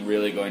campaign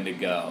really going to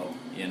go?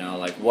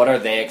 What are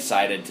they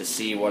excited to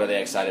see? What are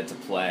they excited to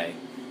play?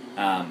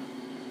 And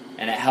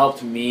it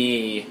helped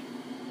me,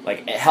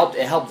 it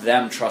helped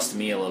them trust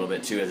me a little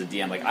bit too as a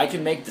DM. I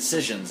can make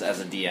decisions as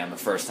a DM, a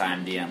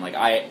first-time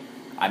DM.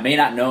 I may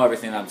not know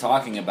everything that I'm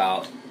talking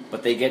about,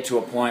 but they get to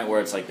a point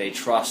where it's they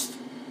trust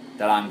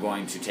that I'm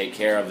going to take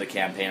care of the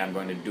campaign, I'm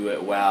going to do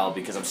it well,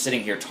 because I'm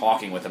sitting here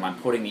talking with them, I'm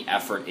putting the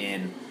effort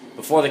in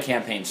before the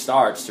campaign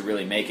starts to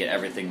really make it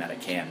everything that it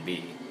can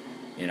be.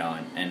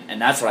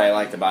 And that's what I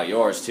liked about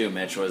yours too,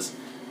 Mitch, was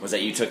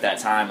that you took that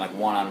time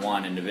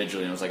one-on-one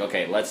individually, and it was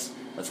okay, let's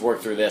work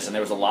through this. And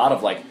there was a lot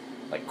of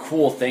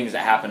cool things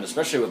that happened,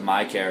 especially with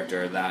my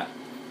character, that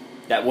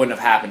wouldn't have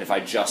happened if I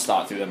just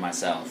thought through them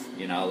myself.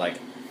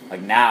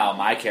 Now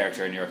my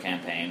character in your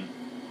campaign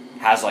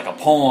has a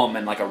poem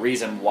and a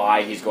reason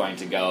why he's going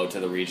to go to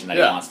the region that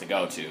he wants to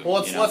go to.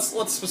 Well,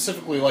 let's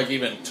specifically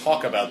even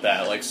talk about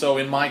that. So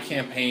in my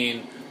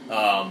campaign,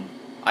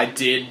 I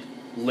did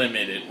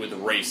limit it with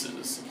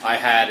races. I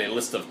had a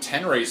list of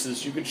 10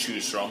 races you could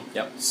choose from.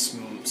 Yep.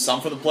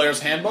 Some for the player's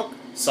handbook,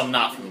 some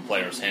not from the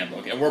player's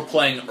handbook. And we're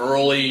playing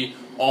early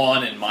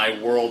on in my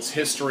world's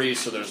history,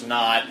 so there's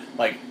not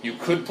you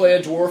could play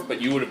a dwarf,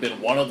 but you would have been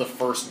one of the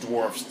first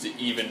dwarfs to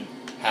even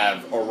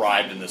have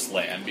arrived in this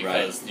land,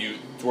 because you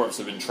dwarves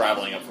have been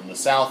traveling up from the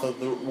south of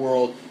the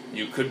world.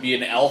 You could be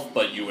an elf,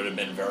 but you would have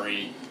been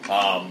very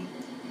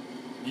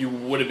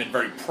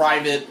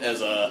private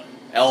as a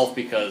elf,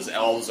 because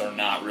elves are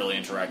not really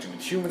interacting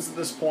with humans at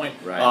this point.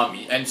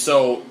 Right. And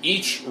so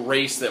each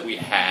race that we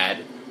had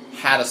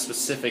a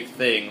specific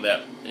thing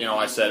that,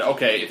 I said,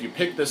 okay, if you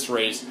pick this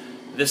race,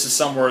 this is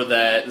some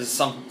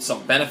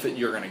benefit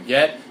you're going to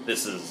get.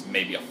 This is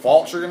maybe a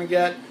fault you're going to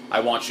get.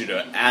 I want you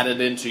to add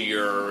it into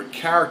your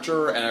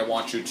character, and I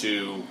want you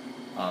to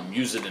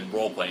use it in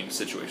role-playing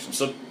situations.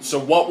 So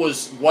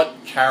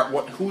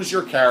who's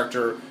your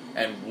character,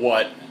 and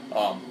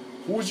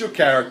who's your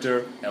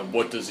character, and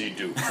what does he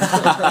do?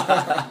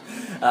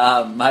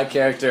 My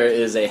character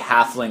is a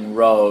halfling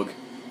rogue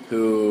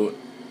who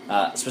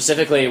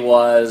specifically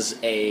was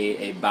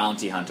a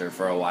bounty hunter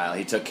for a while.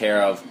 He took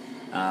care of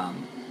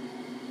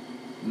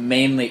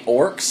mainly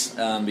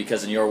orcs,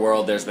 because in your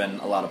world there's been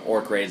a lot of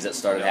orc raids that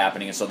started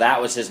happening, and so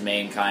that was his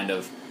main kind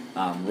of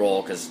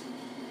role, because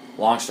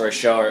long story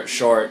short,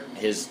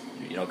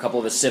 a couple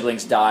of his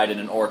siblings died in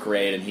an orc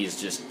raid, and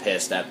he's just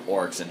pissed at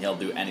orcs, and he'll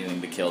do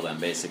anything to kill them,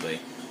 basically.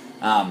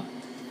 But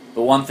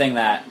one thing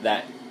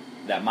that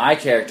my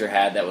character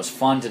had that was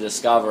fun to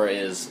discover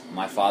is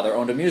my father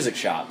owned a music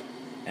shop.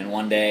 And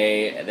one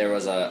day there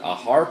was a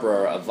harp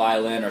or a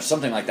violin or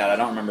something like that. I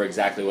don't remember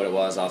exactly what it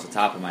was off the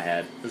top of my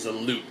head. It was a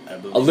lute, I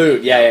believe. A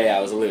lute, yeah,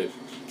 it was a lute.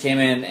 Came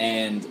in,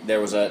 and there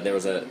was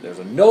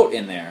a note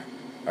in there,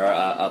 or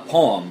a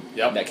poem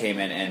that came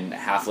in. And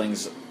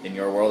halflings in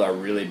your world are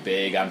really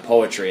big on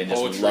poetry and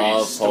just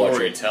love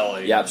poetry.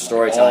 Storytelling. Yep,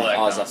 storytelling,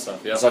 all that kind of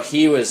stuff. Yep. So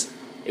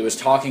it was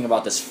talking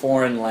about this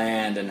foreign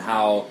land and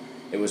how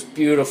it was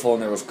beautiful,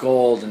 and there was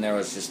gold, and there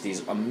was just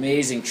these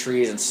amazing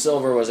trees, and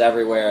silver was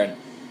everywhere,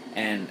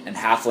 and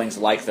halflings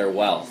like their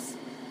wealth,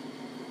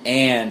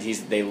 and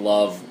they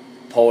love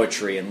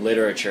poetry and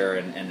literature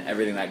and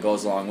everything that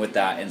goes along with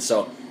that, and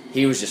so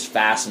he was just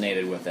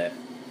fascinated with it.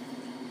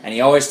 And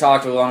he always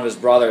talked with one of his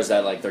brothers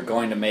that like they're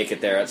going to make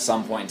it there at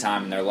some point in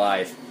time in their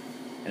life,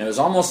 and it was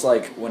almost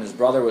like when his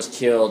brother was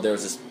killed, there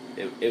was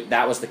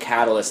that was the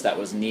catalyst that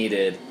was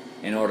needed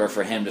in order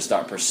for him to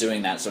start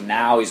pursuing that. So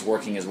now he's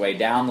working his way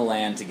down the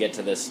land to get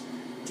to this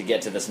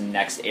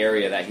next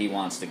area that he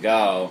wants to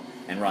go,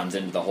 and runs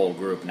into the whole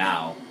group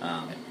now.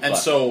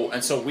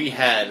 So we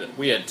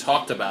had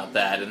talked about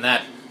that, and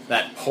that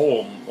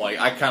poem, like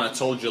I kind of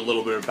told you a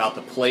little bit about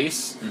the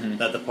place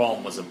that the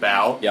poem was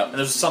about. Yep. And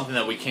this is something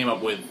that we came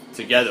up with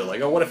together.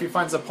 Like, what if he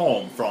finds a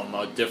poem from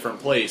a different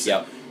place?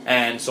 Yep.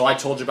 And so I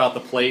told you about the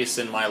place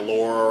and my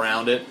lore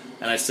around it,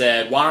 and I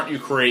said, why don't you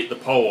create the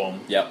poem?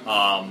 Yep.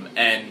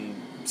 And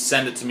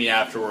send it to me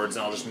afterwards,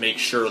 and I'll just make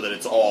sure that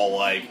it's all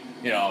like,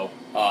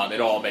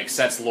 it all makes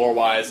sense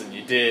lore-wise, and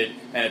you did,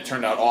 and it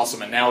turned out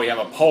awesome, and now we have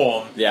a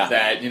poem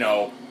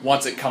that,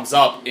 once it comes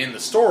up in the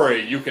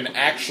story, you can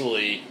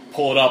actually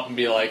pull it up and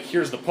be like,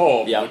 here's the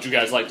poem, would you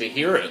guys like to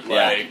hear it?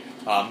 Yeah.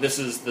 Like, this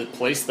is the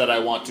place that I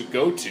want to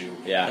go to.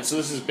 Yeah. And so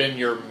this has been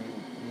your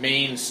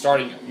main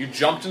starting, you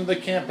jumped into the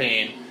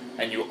campaign,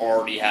 and you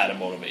already had a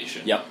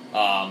motivation. Yep.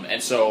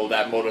 And so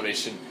that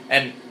motivation's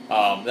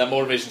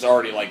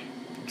already, like,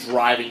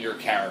 driving your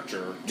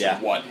character to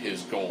what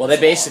his goals are. Well, they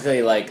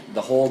basically, like,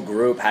 the whole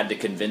group had to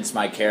convince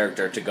my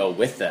character to go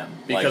with them.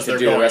 Because like,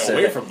 they're going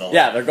away from the land.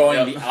 Yeah, they're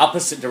going the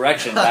opposite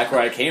direction, back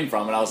where I came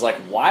from, and I was like,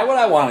 why would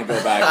I want to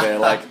go back there?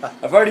 Like,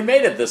 I've already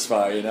made it this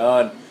far,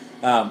 And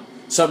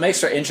so it makes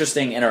for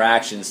interesting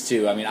interactions,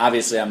 too. I mean,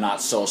 obviously I'm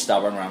not so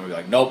stubborn where I'm going to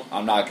be like, nope,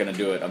 I'm not going to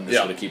do it. I'm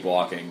just going to keep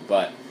walking.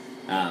 But,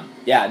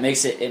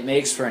 it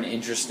makes for an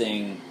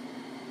interesting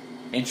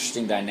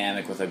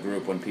dynamic with a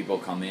group when people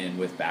come in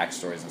with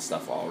backstories and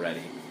stuff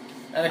already.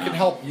 And it can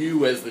help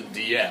you as the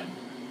DM.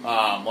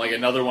 Like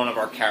another one of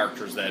our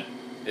characters that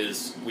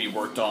we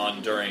worked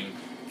on during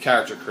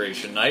character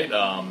creation night,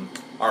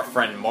 our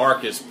friend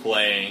Mark is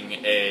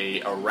playing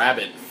a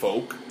rabbit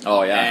folk.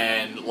 Oh, yeah.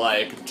 And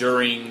like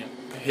during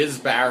his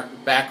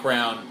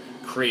background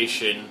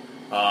creation,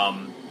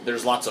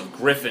 there's lots of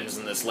griffins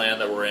in this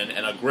land that we're in,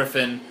 and a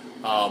griffin,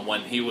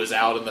 when he was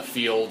out in the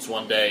fields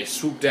one day,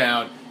 swooped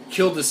down,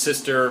 killed his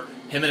sister.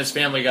 Him and his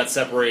family got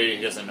separated.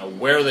 He doesn't know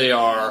where they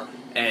are.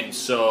 And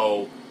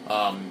so,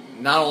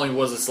 not only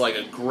was this like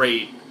a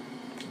great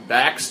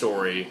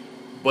backstory,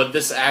 but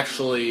this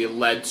actually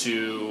led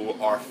to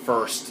our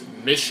first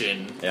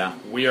mission. Yeah.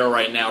 We are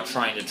right now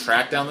trying to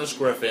track down this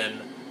griffin.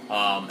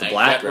 The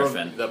black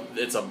griffin.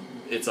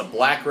 It's a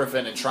black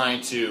griffin, and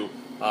trying to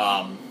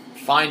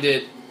find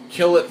it,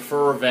 kill it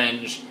for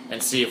revenge,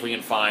 and see if we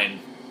can find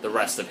the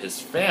rest of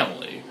his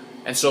family.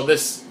 And so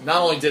this,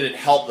 not only did it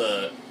help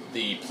the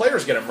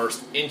players get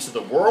immersed into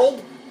the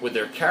world with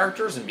their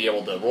characters and be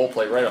able to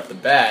roleplay right off the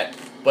bat,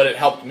 but it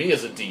helped me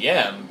as a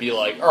DM be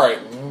like, all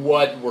right,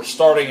 we're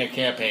starting a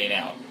campaign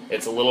out.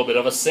 It's a little bit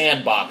of a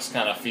sandbox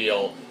kind of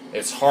feel.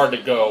 It's hard to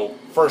go,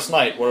 first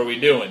night, what are we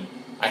doing?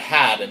 I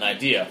had an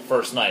idea,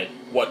 first night,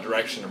 what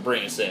direction to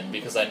bring us in,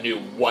 because I knew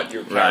what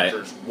your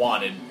characters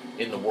wanted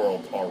in the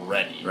world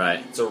already.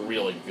 Right. It's a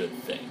really good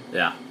thing.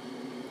 Yeah.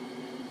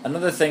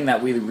 Another thing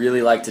that we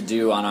really like to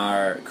do on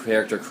our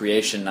character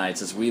creation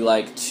nights is we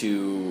like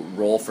to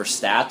roll for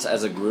stats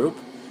as a group.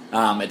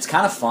 It's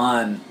kind of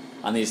fun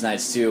on these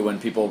nights too when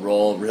people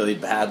roll really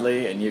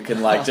badly and you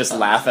can like just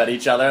laugh at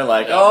each other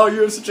like, oh,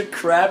 you're such a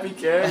crappy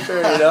character,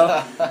 you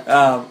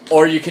know?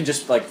 Or you can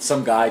just like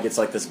some guy gets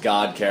like this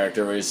god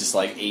character where he's just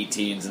like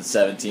 18s and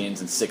 17s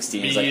and 16s.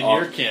 Me like, in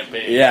your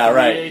campaign. Yeah,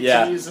 right.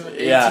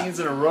 18s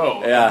in a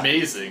row. Yeah.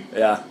 Amazing.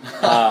 Yeah.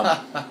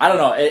 I don't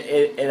know.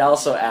 It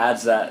also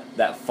adds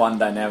that fun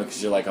dynamic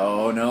because you're like,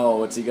 oh no,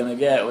 what's he gonna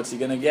get? What's he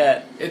gonna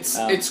get?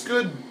 It's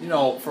good, you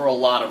know, for a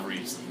lot of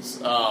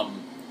reasons.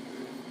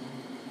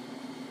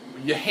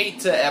 You hate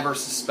to ever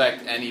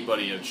suspect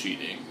anybody of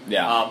cheating.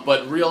 Yeah.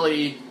 But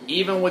really,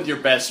 even with your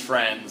best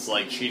friends,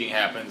 like, cheating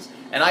happens.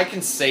 And I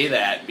can say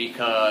that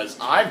because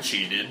I've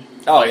cheated.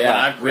 Oh, like, yeah. When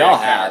I've We all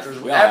created have.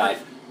 characters. We all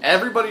have.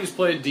 Everybody who's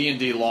played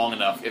D&D long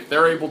enough, if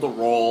they're able to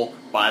roll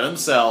by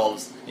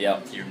themselves,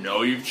 Yep. you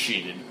know you've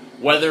cheated.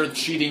 Whether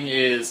cheating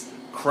is,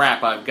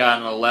 crap, I've got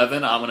an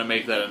 11, I'm going to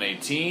make that an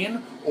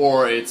 18,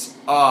 or it's,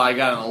 oh, I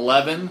got an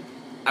 11,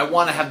 I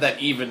want to have that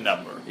even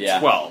number,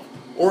 Yeah. 12.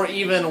 Or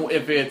even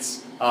if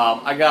it's,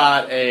 I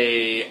got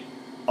a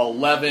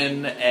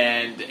 11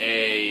 and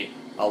a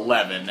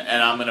 11,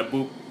 and I'm going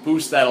to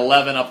boost that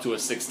 11 up to a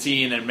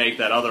 16 and make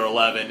that other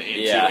 11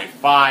 into a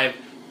 5.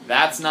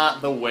 That's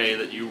not the way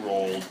that you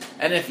rolled.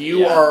 And if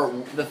you are,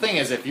 the thing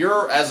is, if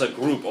you're as a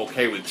group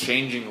okay with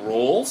changing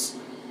roles,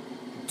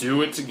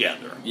 do it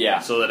together. Yeah.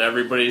 So that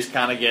everybody's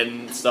kind of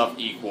getting stuff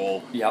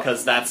equal. Yep.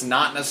 Because that's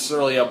not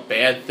necessarily a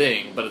bad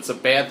thing, but it's a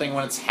bad thing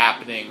when it's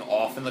happening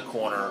off in the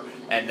corner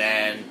and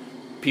then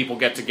people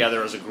get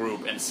together as a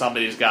group and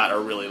somebody's got a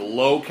really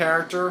low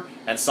character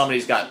and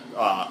somebody's got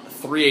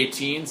 3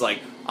 18s. Like,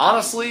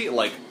 honestly,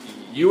 like,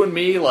 you and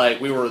me,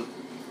 like, we were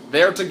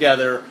there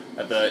together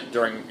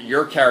during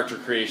your character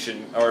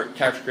creation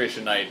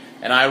night,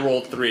 and I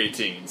rolled 3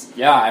 18s.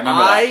 Yeah, I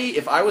remember that.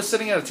 If I was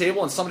sitting at a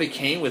table and somebody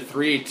came with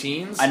 3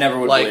 18s, I never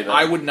would believe it.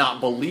 I would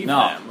not believe No.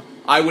 them.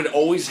 I would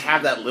always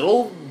have that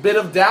little bit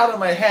of doubt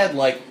in my head,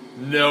 like,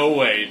 no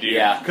way, dude.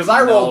 Yeah, Because I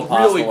no rolled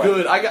really possible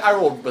way. good. I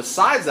rolled,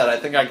 besides that, I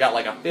think I got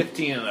like a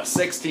 15 and a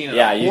 16 and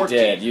Yeah, a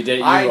 14. you did.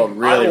 You rolled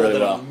really, I rolled really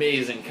well. an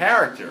amazing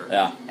character.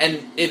 Yeah.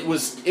 And it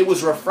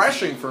was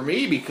refreshing for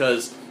me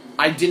because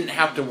I didn't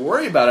have to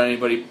worry about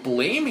anybody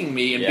blaming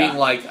me and being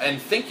like, and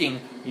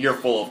thinking, you're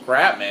full of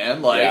crap,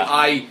 man. Like,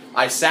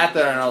 I sat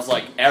there and I was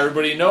like,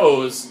 everybody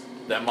knows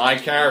that my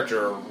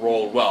character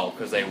rolled well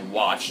because they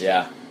watched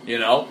it, you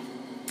know?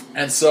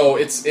 And so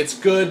it's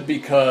good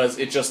because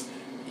it just,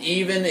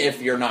 even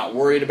if you're not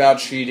worried about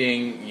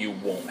cheating, you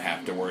won't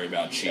have to worry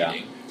about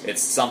cheating. Yeah.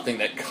 It's something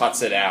that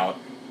cuts it out.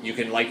 You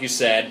can, like you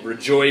said,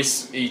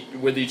 rejoice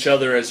with each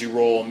other as you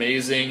roll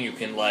amazing. You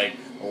can, like,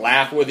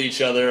 laugh with each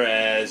other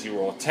as you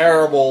roll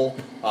terrible.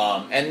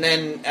 And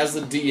then, as the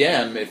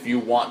DM, if you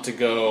want to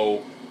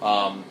go,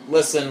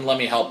 listen, let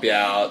me help you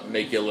out,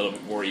 make you a little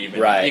bit more even.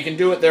 Right. You can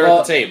do it there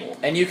at the table.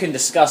 And you can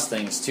discuss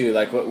things, too.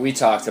 Like what we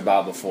talked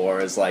about before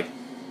is, like,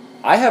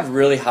 I have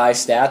really high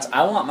stats.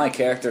 I want my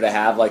character to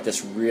have, like,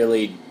 this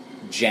really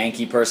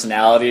janky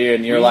personality,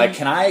 and you're like,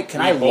 can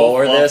I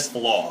lower this?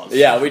 Flaws.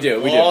 Yeah, we do.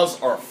 Flaws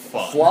are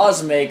fun.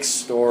 Flaws make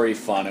story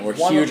fun, and we're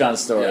huge on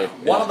story. Yeah.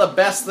 One of the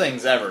best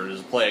things ever is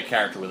to play a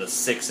character with a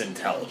 6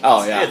 intelligence.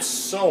 Oh, yeah. It's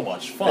so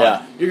much fun.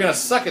 Yeah. You're going to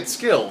suck at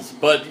skills,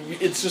 but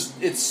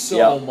it's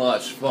so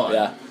much fun.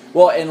 Yeah.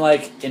 Well, and,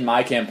 like, in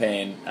my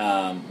campaign,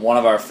 one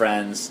of our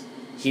friends,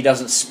 he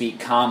doesn't speak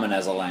Common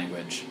as a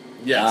language.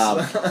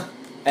 Yes.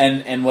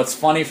 And what's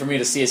funny for me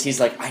to see is he's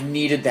like, I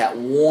needed that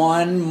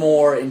one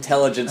more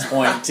intelligence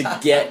point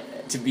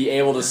to be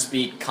able to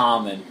speak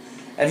Common.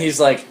 And he's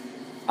like,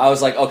 I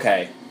was like,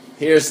 okay,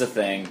 here's the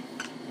thing.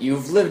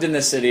 You've lived in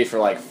this city for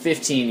like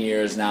 15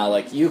 years now.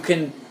 Like, you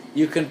can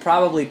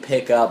probably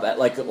pick up at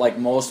like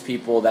most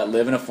people that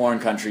live in a foreign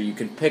country, you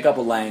can pick up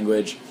a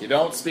language. You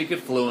don't speak it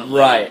fluently,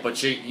 right?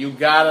 But you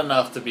got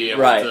enough to be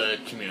able to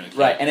communicate.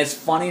 Right. And it's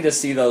funny to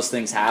see those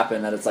things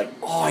happen. That it's like,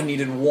 oh, I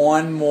needed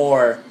one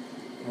more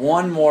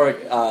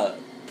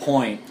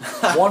point,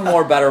 one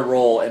more better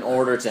role in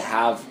order to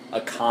have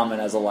a Common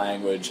as a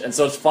language. And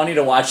so it's funny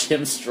to watch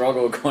him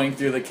struggle going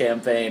through the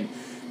campaign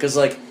because,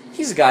 like,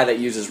 he's a guy that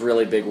uses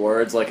really big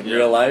words, like in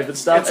real life and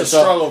stuff. It's a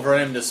struggle for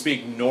him to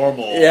speak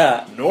normal.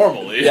 Yeah.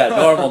 Normally. Yeah,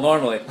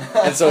 normally.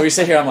 And so we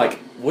sit here, I'm like,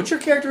 what's your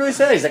character really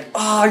say? He's like,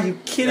 oh, are you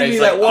kidding me? He's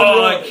That like, one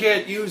word. I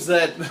can't use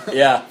that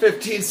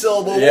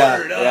 15-syllable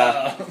word.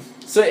 Yeah.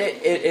 So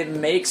it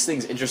makes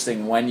things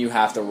interesting when you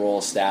have to roll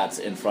stats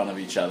in front of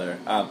each other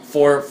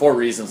for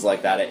reasons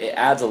like that. It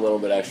adds a little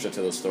bit extra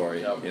to the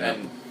story. Yep. You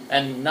know?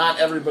 And not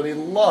everybody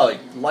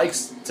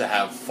likes to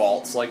have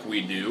faults like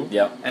we do.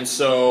 Yep. And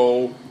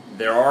so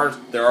there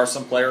are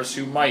some players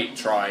who might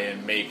try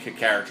and make a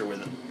character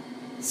with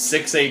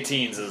 6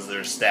 18s as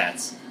their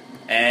stats.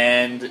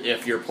 And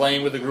if you're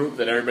playing with a group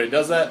that everybody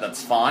does that,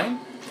 that's fine.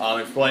 If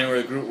you're playing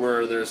with a group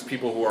where there's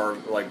people who are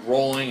like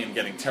rolling and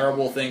getting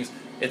terrible things,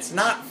 it's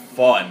not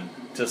fun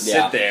to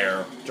sit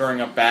there during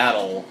a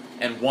battle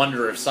and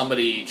wonder if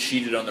somebody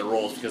cheated on their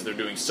rolls because they're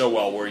doing so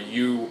well, where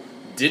you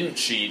didn't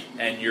cheat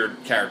and your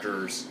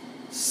character's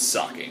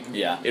sucking.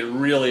 Yeah. It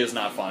really is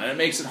not fun. And it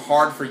makes it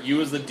hard for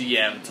you as the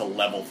DM to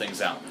level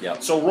things out.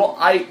 Yep. So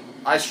I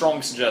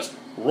strongly suggest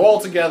roll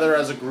together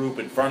as a group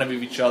in front of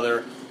each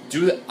other.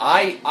 Do that.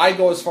 I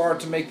go as far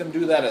to make them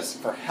do that as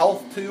for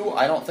health too.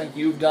 I don't think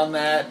you've done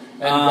that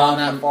and gone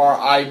that far.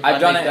 I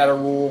done make it. that a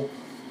rule.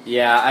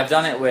 Yeah, I've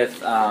done it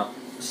with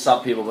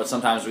some people, but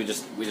sometimes we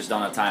just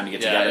don't have time to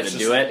get together to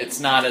do it. It's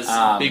not as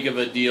big of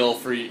a deal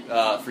for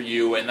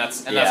you, and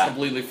that's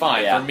completely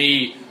fine. Yeah.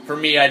 For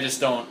me, I just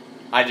don't.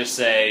 I just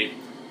say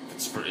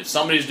if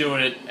somebody's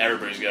doing it,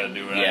 everybody's got to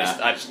do it. Yeah.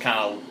 I just kind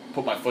of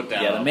put my foot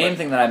down. Yeah, the main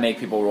thing that I make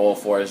people roll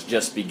for is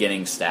just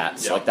beginning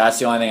stats. Yep. Like that's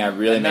the only thing I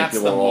really make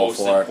people roll for. That's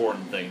the most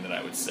important thing that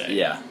I would say.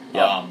 Yeah.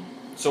 Yep.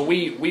 So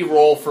we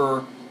roll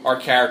for our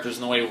characters,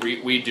 and the way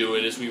we do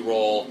it is we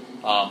roll.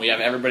 We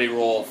have everybody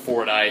roll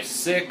 4 dice,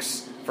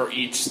 6 for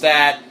each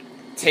stat.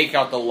 Take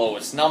out the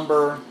lowest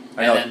number,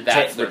 and then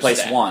that's their replace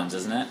stat. ones,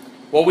 isn't it?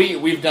 Well,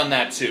 we've done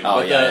that too.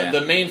 Oh, but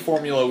the main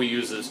formula we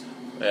use is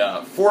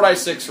 4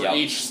 dice, 6 for Yep.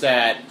 each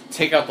stat.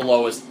 Take out the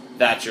lowest.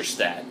 That's your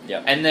stat.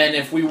 Yep. And then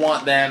if we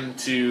want them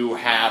to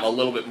have a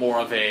little bit more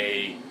of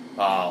a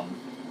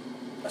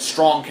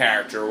strong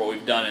character, what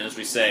we've done is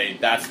we say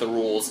that's the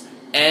rules.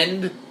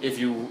 And if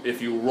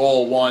you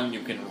roll 1, you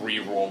can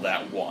re-roll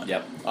that 1.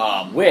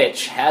 Yep.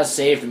 Which has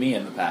saved me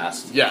in the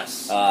past.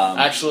 Yes.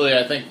 Actually,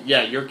 I think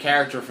your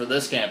character for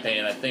this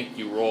campaign, I think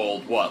you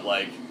rolled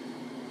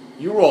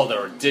you rolled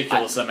a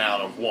ridiculous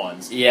amount of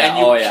 1s. Yeah,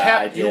 And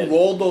I did. You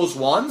rolled those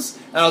 1s,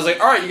 and I was like,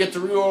 all right, you get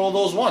to re-roll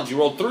those 1s. You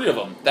rolled 3 of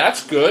them.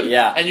 That's good.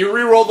 Yeah. And you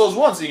re-rolled those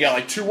 1s, and you got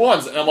like 2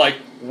 1s, and I'm like,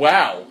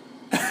 wow.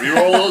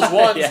 Re-roll those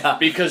 1s Yeah.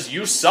 because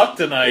you sucked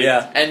tonight,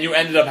 Yeah. and you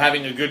ended up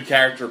having a good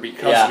character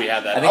because we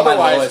had that. I think my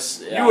Otherwise,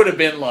 lowest- you would have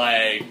been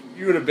like,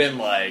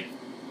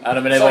 I'd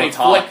have been able somebody to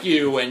talk. flick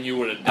you, and you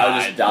would have died. I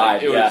would just died.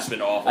 Like, it would have just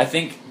been awful. I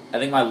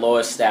think my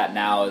lowest stat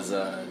now is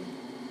a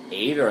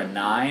 8 or a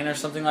 9 or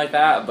something like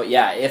that. But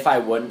yeah, if I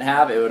wouldn't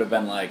have, it would have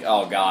been like,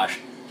 oh gosh,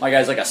 my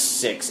guy's like a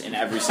 6 in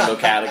every single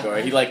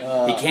category. He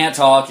can't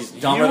talk. He's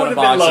dumber than a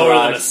box been of lower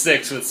rocks. than a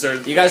 6 with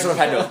certain. You guys would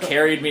have had to have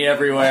carried me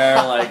everywhere.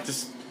 Like,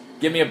 just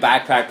give me a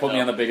backpack, put me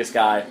on the biggest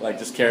guy. Like,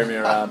 just carry me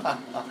around.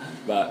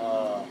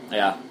 But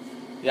yeah,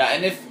 Yeah,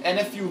 and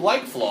if you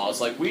like flaws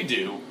like we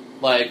do,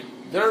 like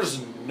there's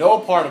no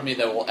part of me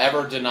that will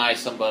ever deny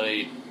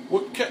somebody.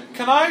 Well,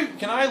 can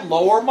I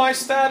lower my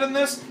stat in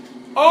this?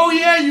 Oh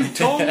yeah, you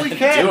totally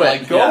can. Do it.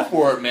 Like, go Yeah.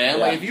 for it, man.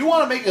 Yeah. Like, if you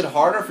want to make it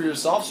harder for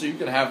yourself so you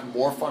can have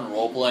more fun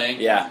role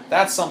playing, Yeah.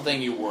 that's something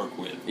you work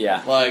with.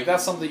 Yeah. Like,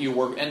 that's something you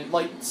work, and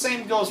like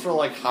same goes for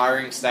like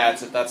hiring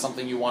stats. If that's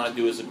something you want to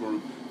do as a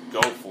group,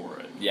 go for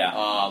it.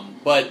 Yeah.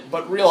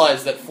 But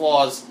realize that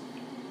flaws,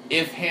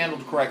 if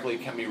handled correctly,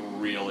 can be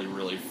really,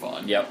 really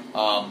fun. Yep.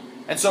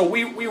 And so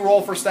we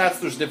roll for stats.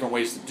 There's different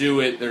ways to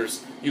do it.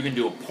 You can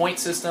do a point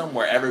system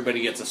where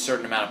everybody gets a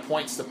certain amount of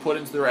points to put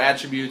into their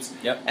attributes.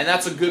 Yep. And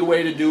that's a good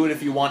way to do it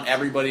if you want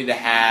everybody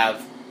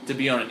to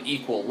be on an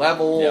equal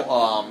level.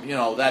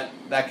 Yep.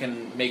 That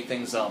can make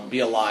things be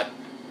a lot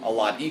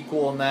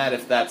equal in that.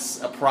 If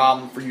that's a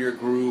problem for your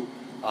group.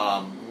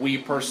 We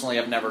personally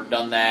have never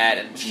done that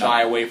and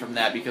shy away from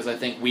that because I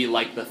think we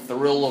like the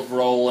thrill of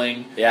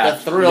rolling. Yeah. The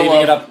thrill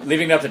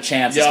leaving it up to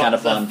chance is kind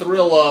of fun. The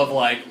thrill of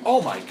like,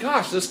 oh my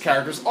gosh, this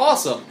character's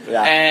awesome.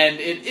 Yeah. And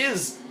it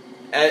is,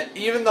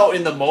 even though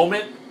in the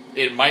moment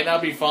it might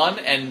not be fun,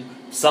 and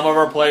some of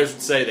our players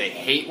would say they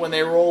hate when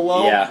they roll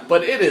low. Yeah.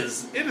 But it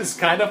is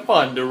kind of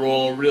fun to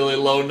roll a really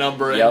low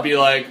number and Yep. be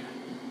like,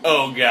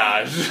 oh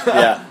gosh.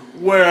 Yeah.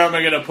 Where am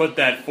I going to put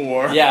that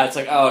for? Yeah, it's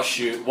like, oh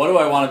shoot, what do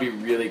I want to be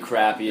really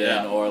crappy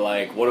Yeah. in, or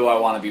like, what do I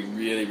want to be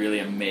really, really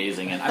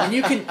amazing in? I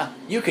mean,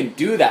 you can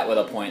do that with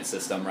a point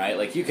system, right?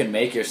 Like, you can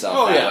make yourself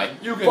Oh that yeah,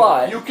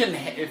 way. you can.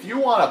 If you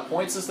want a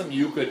point system,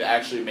 you could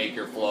actually make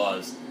your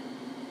flaws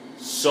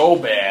so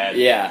bad.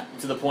 Yeah.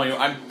 To the point where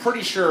I'm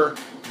pretty sure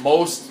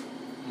most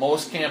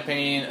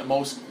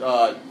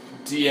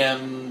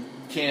DM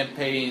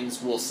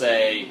campaigns will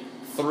say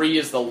 3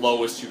 is the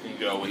lowest you can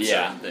go with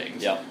certain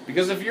things. Yep.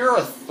 Because if you're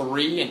a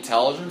 3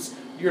 intelligence,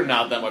 you're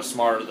not that much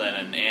smarter than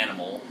an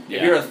animal. If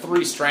Yeah. you're a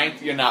 3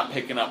 strength, you're not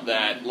picking up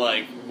that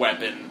like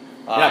weapon.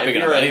 You're not if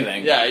picking you're up a-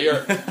 anything. Yeah,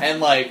 you're and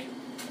like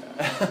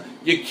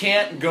you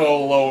can't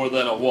go lower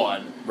than a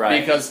 1, Right.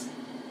 Because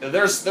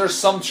there's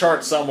some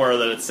chart somewhere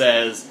that it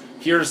says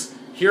here's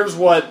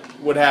what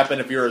would happen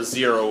if you're a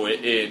 0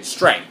 in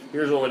strength.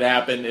 Here's what would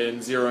happen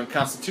in 0 in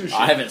constitution.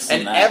 I haven't seen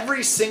and that.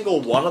 every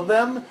single one of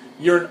them,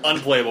 you're an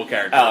unplayable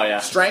character. Oh, yeah.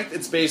 Strength,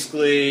 it's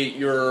basically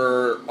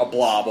you're a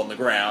blob on the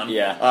ground.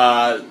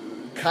 Yeah.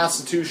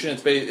 Constitution,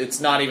 it's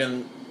not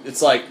even.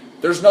 It's like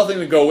there's nothing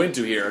to go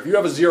into here. If you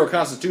have a 0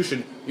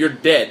 Constitution, you're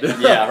dead.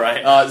 Yeah,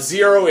 right.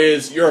 0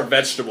 is you're a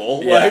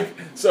vegetable. Yeah. Like,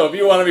 so if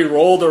you want to be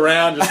rolled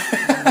around,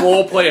 just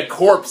role play a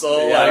corpse.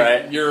 Yeah,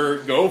 right. You're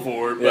go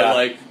for it. But Yeah.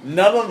 like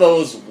none of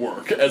those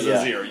work as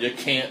Yeah. a 0. You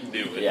can't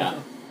do it. Yeah.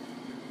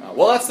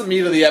 Well, that's the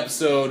meat of the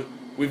episode.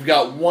 We've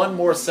got one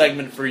more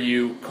segment for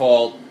you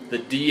called the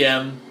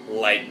DM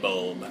Light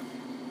Bulb.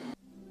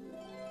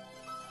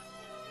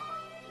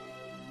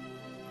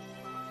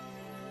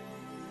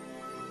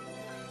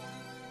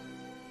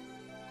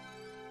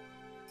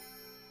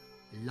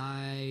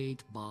 Light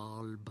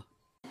bulb.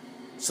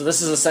 So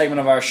this is a segment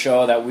of our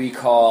show that we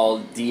call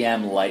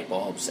DM light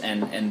bulbs,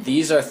 and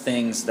these are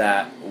things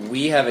that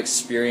we have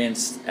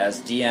experienced as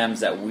DMs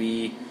that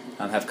we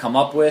have come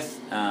up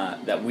with,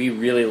 that we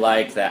really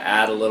like, that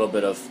add a little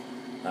bit of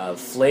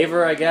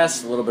flavor, I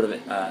guess, a little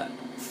bit of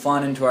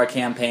fun into our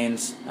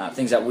campaigns,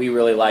 things that we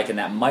really like and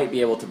that might be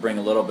able to bring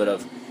a little bit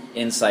of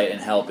insight and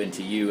help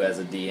into you as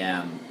a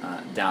DM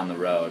down the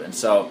road. And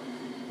so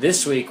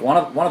this week, one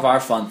of our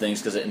fun things,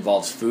 because it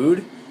involves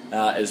food,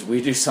 is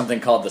we do something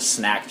called the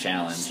Snack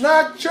Challenge.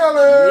 Snack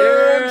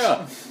challenge!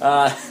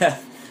 Yeah!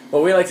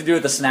 What we like to do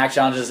with the Snack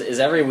Challenge is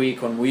every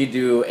week when we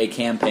do a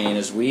campaign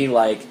is we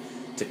like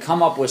to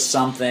come up with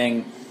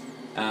something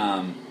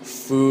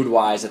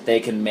food-wise that they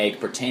can make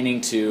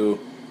pertaining to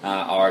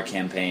our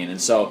campaign. And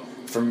so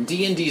from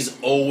D&D's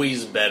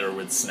always better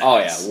with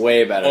snacks. Oh yeah,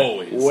 way better.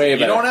 Always. Way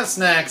better. You don't have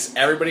snacks,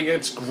 everybody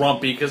gets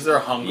grumpy because they're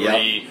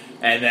hungry,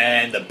 and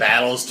then the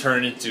battles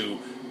turn into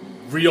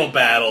real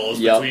battles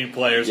between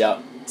players.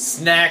 Yep.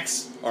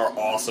 Snacks are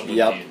awesome with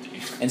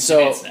D&D. And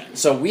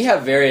so we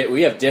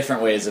have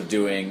different ways of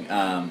doing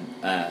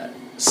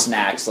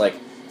snacks. Like,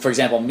 for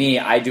example, me,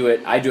 I do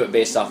it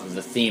based off of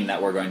the theme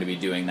that we're going to be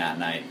doing that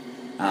night.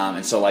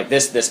 And so like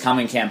this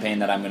coming campaign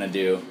that I'm going to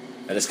do,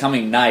 or this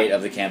coming night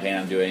of the campaign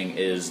I'm doing,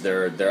 is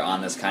they're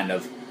on this kind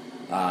of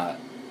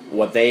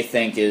what they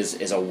think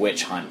is a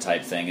witch hunt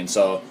type thing. And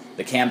so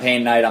the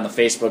campaign night on the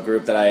Facebook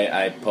group that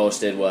I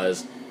posted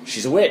was,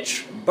 she's a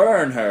witch,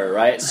 burn her,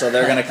 right? So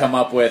they're going to come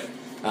up with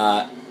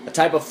a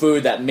type of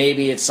food that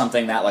maybe it's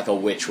something that like a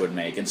witch would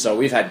make. And so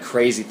we've had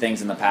crazy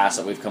things in the past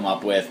that we've come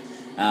up with.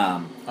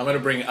 I'm going to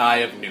bring Eye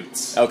of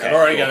Newts. Okay, I've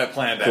already cool. got it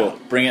planned Cool.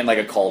 out. Bring it in like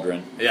a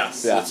cauldron.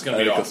 Yes, it's going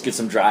to be awesome. Get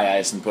some dry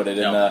ice and put it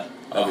in the...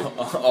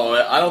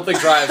 I don't think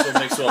dry ice will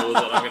mix well with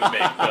what I'm going to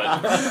make,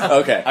 but...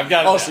 Okay. I've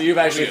got it. Oh, so you've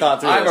actually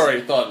thought through I've this.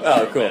 already thought through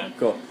Oh, it, cool, man.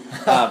 cool.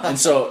 And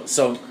so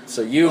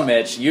you,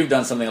 Mitch, you've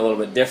done something a little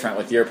bit different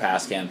with your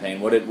past campaign.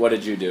 What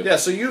did you do? Yeah,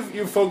 so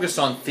you've focused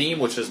on theme,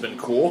 which has been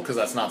cool, because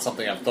that's not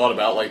something I've thought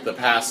about. Like the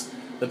past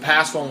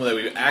one that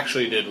we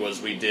actually did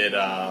was we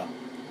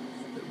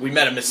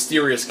met a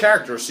mysterious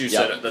character, so you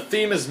said the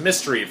theme is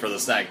mystery for the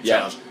snack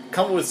challenge.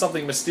 Come up with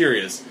something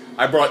mysterious.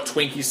 I brought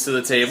Twinkies to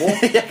the table.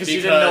 Because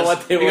you didn't know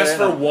what they were. Because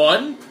for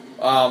one,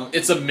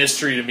 it's a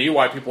mystery to me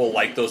why people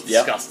like those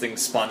disgusting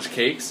sponge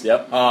cakes.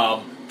 Yep.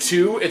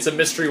 Two, it's a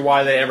mystery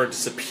why they ever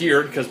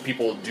disappeared, because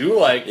people do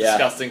like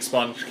disgusting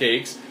sponge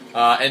cakes.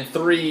 And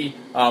three,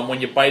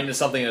 when you bite into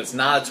something that's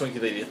not a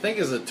Twinkie that you think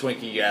is a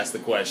Twinkie, you ask the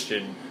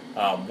question,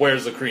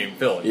 where's the cream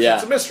filling? Yeah.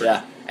 It's a mystery.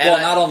 Yeah. And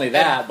well, not only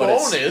that, but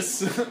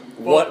bonus,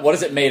 what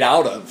is it made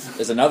out of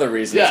is another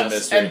reason it's a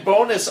mystery. And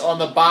bonus, on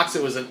the box,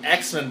 it was an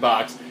X-Men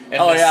box,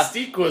 and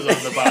Mystique was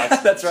on the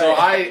box. That's right. So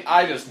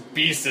I just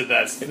beasted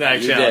that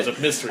snack challenge of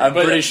mystery. I'm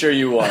pretty sure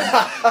you won.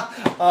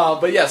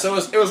 But yeah, so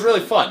it was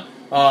really fun.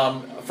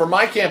 For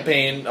my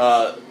campaign,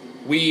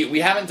 we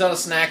haven't done a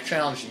snack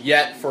challenge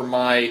yet for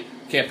my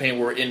campaign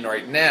we're in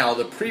right now.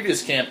 The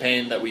previous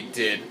campaign that we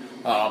did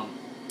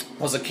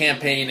was a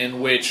campaign in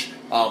which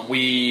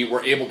we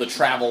were able to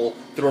travel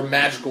through a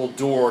magical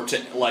door to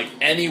like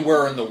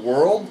anywhere in the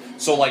world.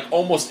 So like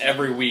almost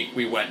every week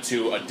we went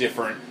to a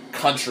different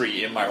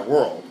country in my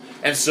world.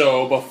 And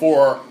so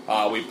before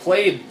we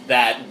played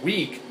that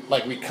week,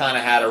 like we kind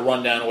of had a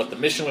rundown of what the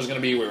mission was going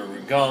to be, where we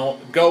were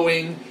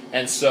going.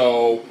 And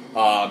so,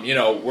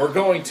 we're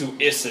going to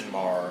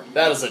Isenmar.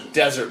 That is a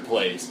desert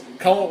place.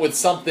 Come up with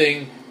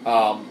something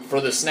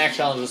for the snack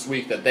challenge this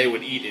week that they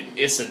would eat in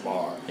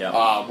Isenmar.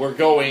 Yeah. We're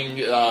going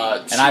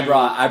to... And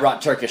I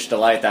brought Turkish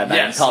Delight that night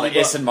and called it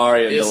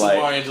Isenmarian Delight.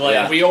 Isenmarian Delight.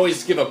 Yeah. And we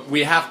always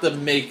we have to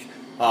make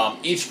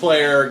each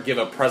player give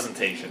a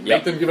presentation. Yep.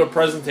 Make them give a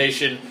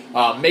presentation.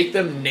 Make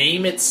them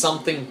name it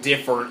something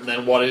different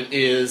than what it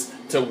is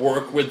to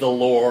work with the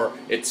lore.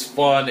 It's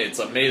fun. It's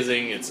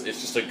amazing. It's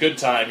just a good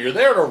time. You're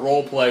there to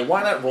role play.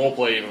 Why not role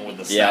play even with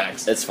the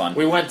snacks? Yeah, it's fun.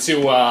 We went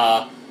to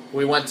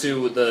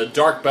the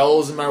Dark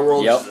Bellows in my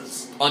world. Yep.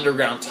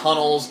 Underground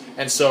tunnels,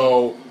 and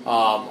so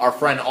our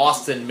friend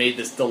Austin made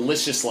this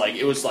delicious,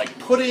 it was like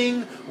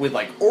pudding with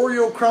like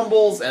Oreo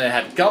crumbles, and it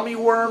had gummy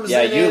worms.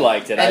 Yeah, in you it.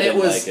 liked it. And I didn't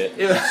like it.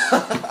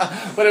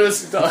 But it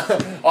was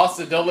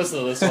Austin. Don't listen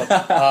to this one.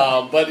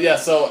 But yeah,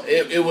 so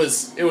it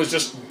was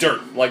just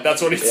dirt. Like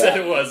that's what he said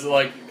it was.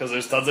 Like because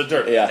there's tons of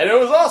dirt. Yeah. And it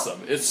was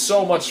awesome. It's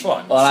so much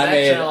fun. Well,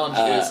 Snack challenge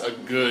is a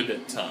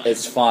good time.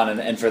 It's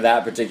fun, and for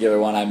that particular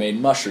one, I made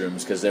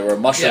mushrooms because there were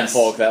mushroom Yes.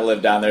 folk that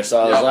lived down there.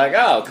 So I was like,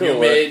 oh,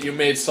 cool. You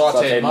made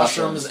sauteed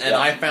mushrooms, and Yep.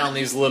 I found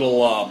these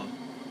little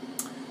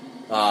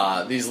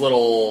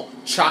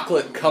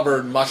chocolate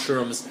covered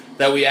mushrooms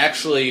that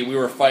we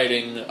were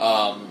fighting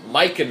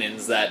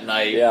Myconins that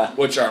night, Yeah.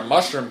 which are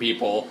mushroom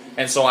people,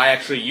 and so I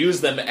actually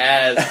used them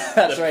as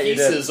That's the right, you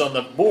pieces did. on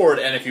the board,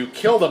 and if you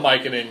killed a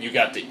Myconin, you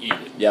got to eat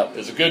it. Yep. It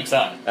was a good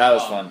time. That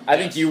was fun. I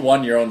think yes. you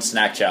won your own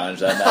snack challenge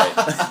that night.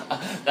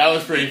 That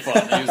was pretty fun,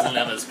 using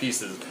them as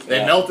pieces. They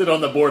Yeah. melted on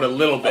the board a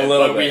little bit,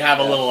 but we bit, have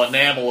a yeah. little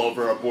enamel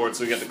over our board,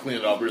 so we get to clean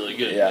it up really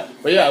good. Yeah.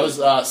 But yeah, it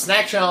was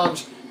snack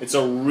challenge. It's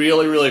a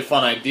really, really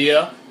fun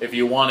idea. If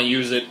you want to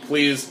use it,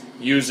 please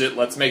use it.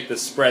 Let's make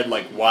this spread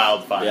like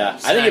wildfire. Yeah, I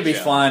Snack think it'd be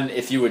challenge. fun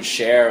if you would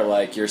share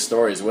like your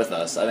stories with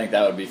us. I think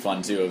that would be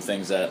fun too, of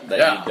things that you've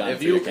done if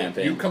for you your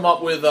campaign. you come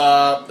up with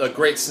a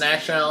great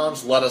snack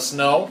challenge, let us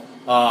know.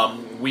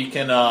 We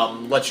can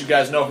let you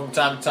guys know from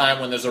time to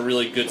time when there's a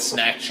really good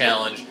snack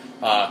challenge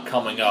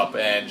coming up,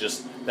 and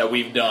just that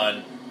we've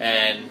done.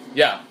 And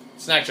yeah,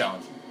 snack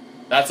challenge.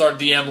 That's our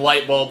DM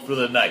light bulb for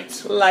the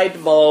night.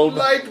 Light bulb.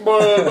 Light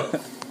bulb.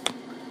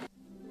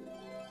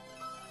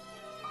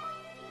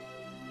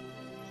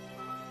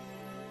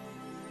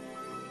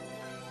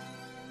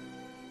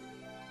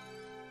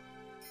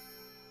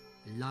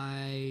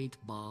 Light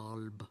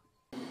bulb.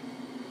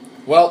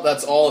 Well,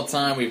 that's all the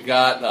time we've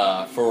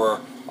got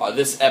for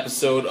this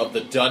episode of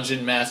the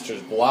Dungeon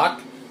Masters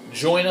Block.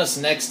 Join us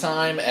next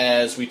time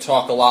as we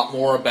talk a lot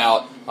more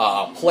about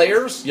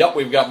players. Yep,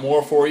 we've got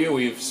more for you.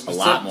 A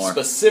lot more.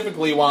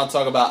 Specifically want to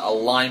talk about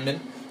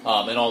alignment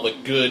and all the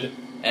good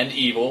and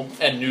evil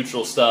and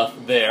neutral stuff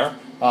there.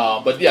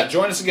 But yeah,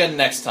 join us again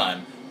next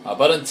time.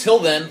 But until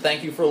then,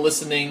 thank you for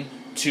listening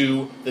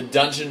to the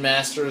Dungeon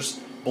Masters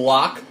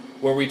Block,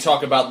 where we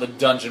talk about the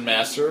Dungeon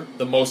Master,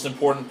 the most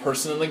important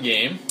person in the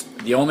game,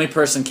 The only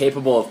person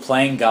capable of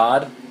playing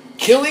God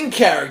killing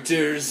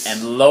characters,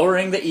 and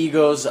lowering the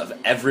egos of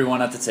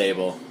everyone at the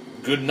table.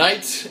 good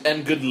night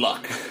and good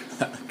luck.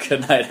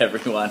 Good night,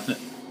 everyone.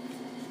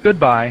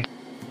 Goodbye.